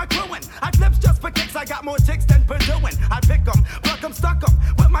 I got my crew in. I flips just for kicks, I got more chicks than Purdueing. I pick 'em, pluck 'em, stuck 'em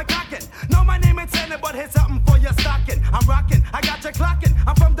with my cockin'. No, my name ain't Santa, but here's something for your stocking. I'm rockin', I got you clockin'.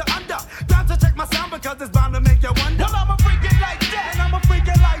 I'm from the under. Time to check my sound because it's bound to make you wonder. Well, I'ma freak it like that, and I'ma freak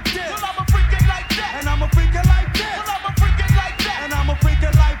it like this. Well, I'ma freak it like that, and I'ma freak it like this. Well, I'ma freak it like that, and I'ma freak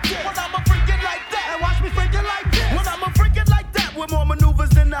it like this. Well, I'ma freak it like that, and watch me freak it like this. Well, I'ma freak it like that with more maneuvers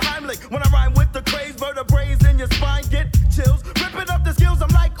than the Heimlich. When I rhyme with the craze, vertebrae in your spine get chills. Ripping up the skills, I'm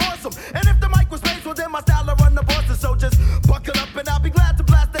like awesome. And if the mic was space, well then my style will run the bosses. So just buckle up and I'll be glad to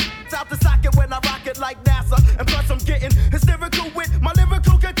blast it out the socket when I rock it like NASA. And plus I'm getting hysterical with my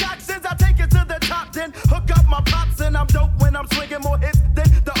lyrical concoctions. I take it to the top, then hook up my pops, and I'm dope when I'm swinging more hits than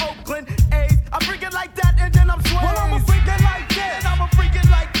the Oakland A's. I freak it like that, and then I'm swaying. Well, I'ma freak it like that, and I'ma freak it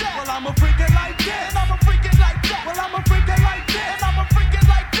like that. Well, I'ma freak it like that, and I'ma freak it like that. Well, I'ma freak it like that, and I'ma freak it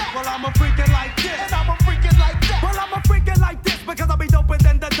like that. Well, I'ma freak it like this, and I'ma freak it like that. Well, I'ma freak it like this because I'll be doper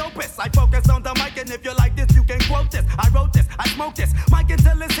than the dopest. I focus on the mic, and if you like this, you can quote this. I wrote this, I smoked this, mic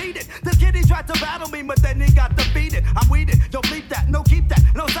until it's heated. This kid, he tried to battle me, but then he got defeated. I'm weeded, yo, bleep that, no keep that,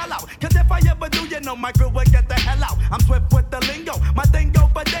 no sell out. Cause if I ever do, you know my crew will get the hell out. I'm swift with the lingo, my thing go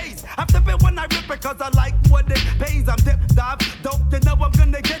for days. I'm flipping when I rip it cause I like what it pays. I'm dip, dive, dope, you know I'm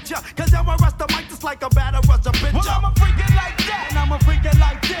gonna get ya. Cause yo, I rush the mic just like a batter rush a pitcher. Well, I'ma freak it like that, and I'ma freak it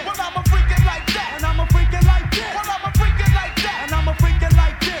like this. Well, I'ma freak it like that, and I'ma freak it like this. Well, I'ma freak it like that, and I'ma freak it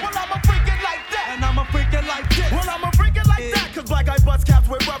like this. Well, I'ma freak it like that, and I'ma freak it like this. Well, I'ma freak it like that, cause black guy bust caps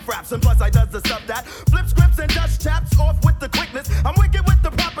with rough raps. And plus I does the stuff that flip scripts and dust chaps off with the quickness. I'm wicked with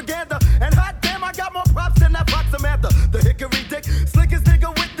the propaganda, and hot damn, I got more props than that Fox Samantha. The hickory dick, slickest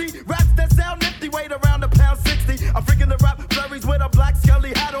nigga with the raps that sound nifty, weight around £1.60. I'm freaking the rap flurries with a black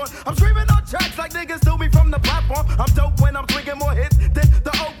scully hat on. I'm screaming on tracks like niggas do me from the platform. I'm dope when I'm swinging more hits than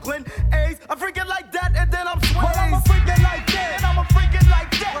the Oakland A's. I'm freaking like that, and then I'm swaying. Well, I'ma freak it like that, and I'ma freak it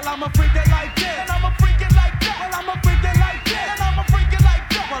like that. Well, I'ma freak it like that, and I'ma freak it like that. Well, I'ma freak it like that, and I'ma freak it like that.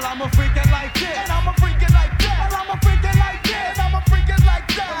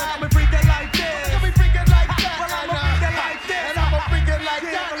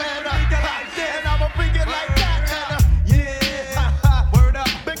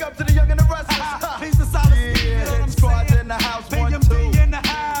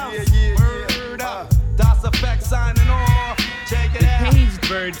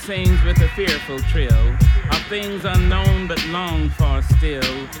 sings with a fearful trill of things unknown but longed for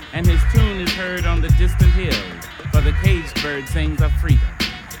still, and his tune is heard on the distant hills, for the caged bird sings of freedom.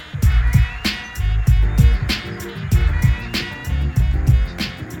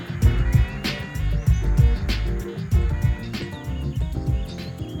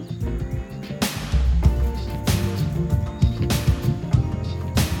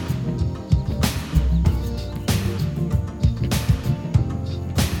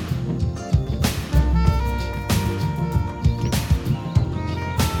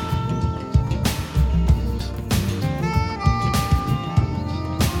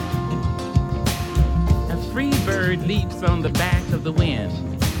 Leaps on the back of the wind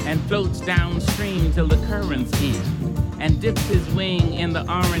and floats downstream till the currents end, and dips his wing in the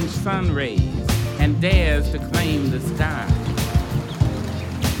orange sun rays and dares to claim the sky.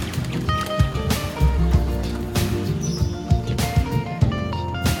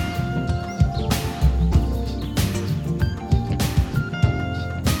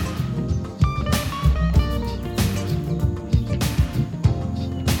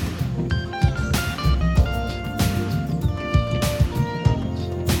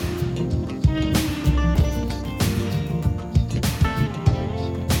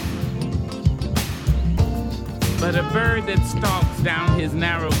 But a bird that stalks down his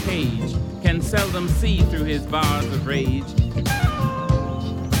narrow cage can seldom see through his bars of rage.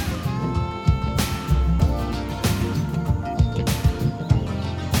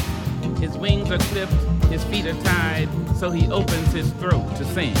 His wings are clipped, his feet are tied, so he opens his throat to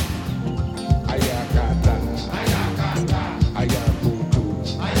sing. Ayakata, ayakata, ayakutu,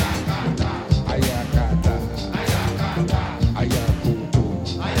 ayakata, ayakata, ayakata, ayakutu,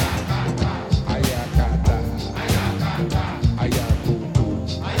 ayakata, ayakata, ayakata, ayakutu,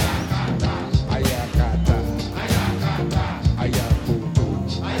 ayakata, ayakata, ayakata, ayakutu,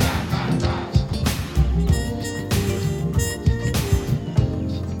 ayakata.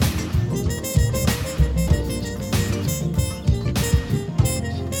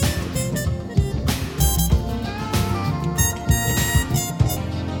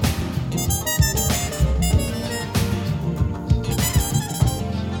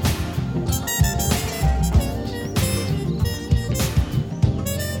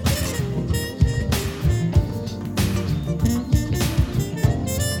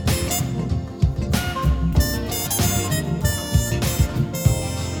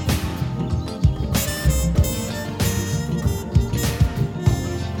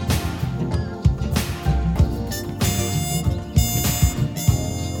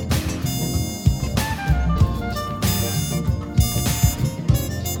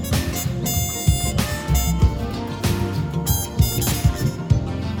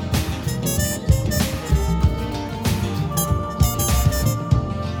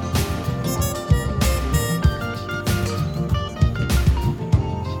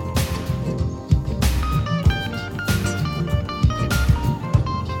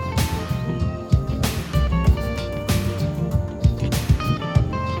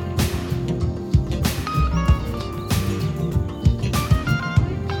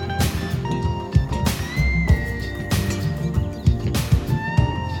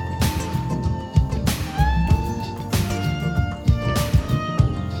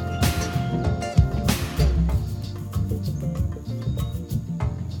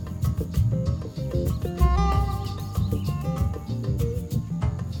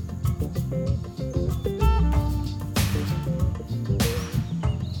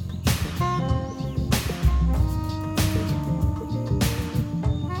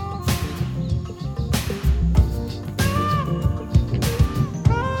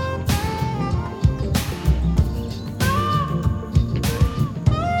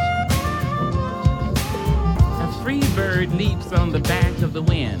 Leaps on the back of the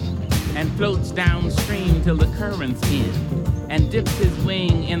wind and floats downstream till the currents end, and dips his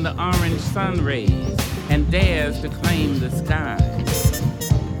wing in the orange sun rays and dares to claim the sky.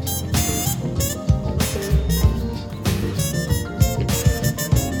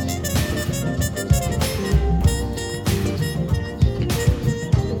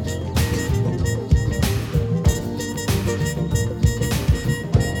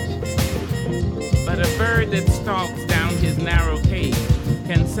 But a bird that stalks down his narrow cage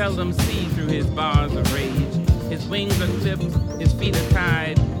can seldom see through his bars of rage. His wings are clipped, his feet are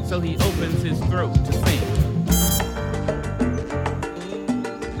tied, so he opens his throat to sing.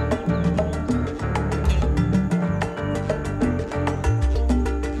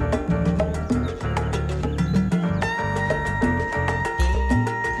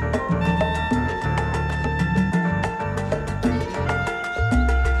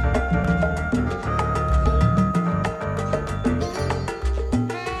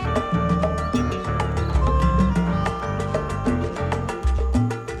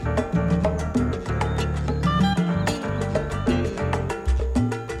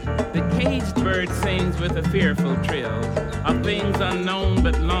 fearful trill of things unknown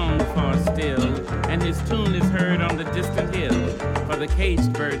but longed for still, and his tune is heard on the distant hill, for the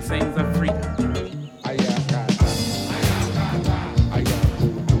caged bird sings of freedom.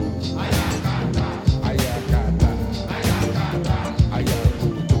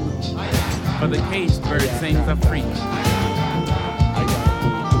 For the caged bird sings of freedom.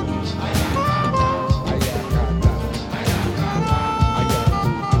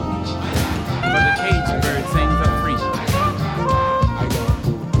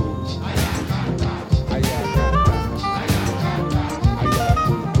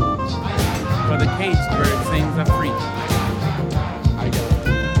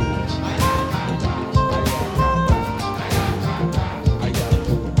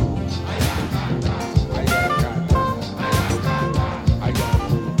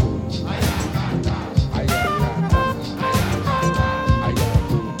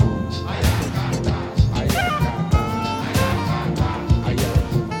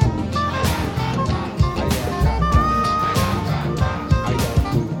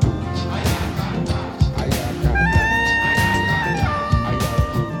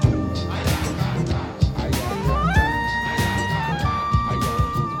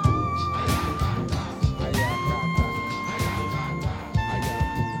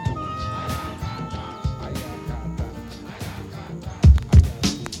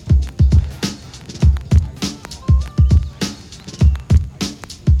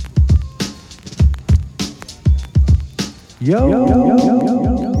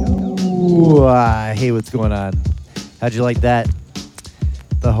 Hey, what's going on? How'd you like that?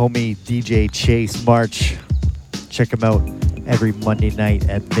 The homie DJ Chase March. Check him out every Monday night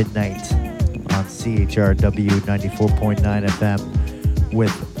at midnight on CHRW 94.9 FM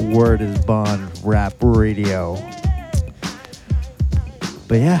with Word is Bond Rap Radio.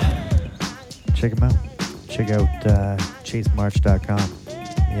 But yeah, check him out. Check out chasemarch.com.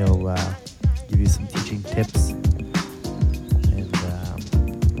 He'll give you some teaching tips.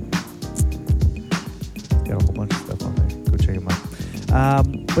 Got a whole bunch of stuff on there. Go check him out.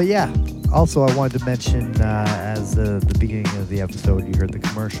 But yeah, also I wanted to mention as the beginning of the episode, you heard the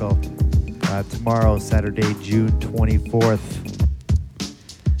commercial. Tomorrow, Saturday, June 24th,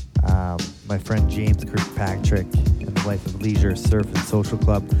 my friend James Kirkpatrick and the Life of Leisure Surf and Social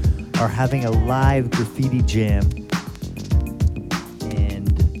Club are having a live graffiti jam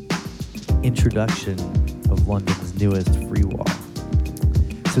and introduction of London's newest free wall.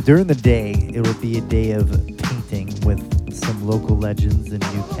 So during the day, it will be a day of painting with some local legends and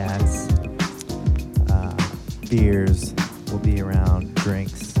new cats. Beers will be around,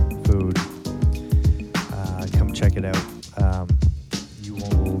 drinks, food. Come check it out. You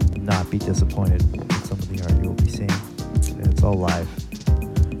will not be disappointed with some of the art you will be seeing. It's all live.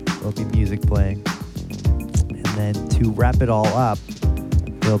 There'll be music playing. And then to wrap it all up,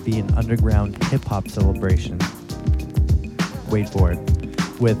 there'll be an underground hip-hop celebration. Wait for it.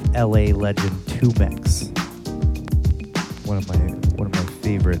 With LA legend 2Mex, one of my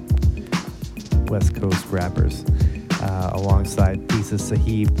favorite West Coast rappers, alongside Pisa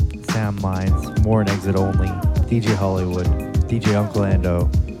Sahib, Sam Mines, More and Exit Only, DJ Hollywood, DJ Uncle Ando,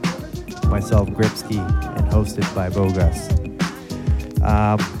 myself Gripsky, and hosted by Bogus.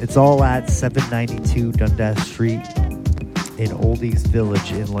 It's all at 792 Dundas Street in Oldies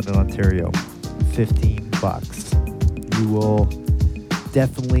Village in London, Ontario. $15. You will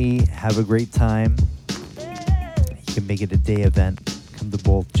definitely have a great time. You can make it a day event. Come to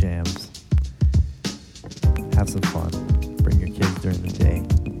both jams. Have some fun. Bring your kids during the day.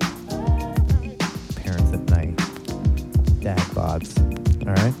 Parents at night. Dad bods.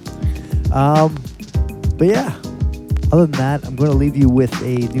 Alright? But yeah. Other than that, I'm going to leave you with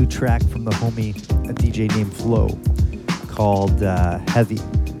a new track from the homie, a DJ named Flo, called Heavy.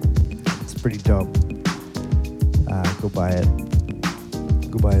 It's pretty dope. Go buy it.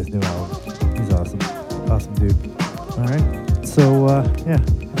 Go buy his new album. He's awesome. Awesome dude. Alright. So, yeah,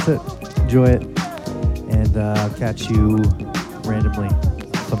 that's it. Enjoy it. And I'll catch you randomly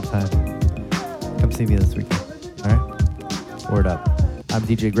sometime. Come see me this weekend. Alright? Word up. I'm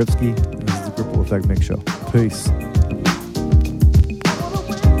DJ Gripsky, and this is the Gripple Effect Mix Show. Peace.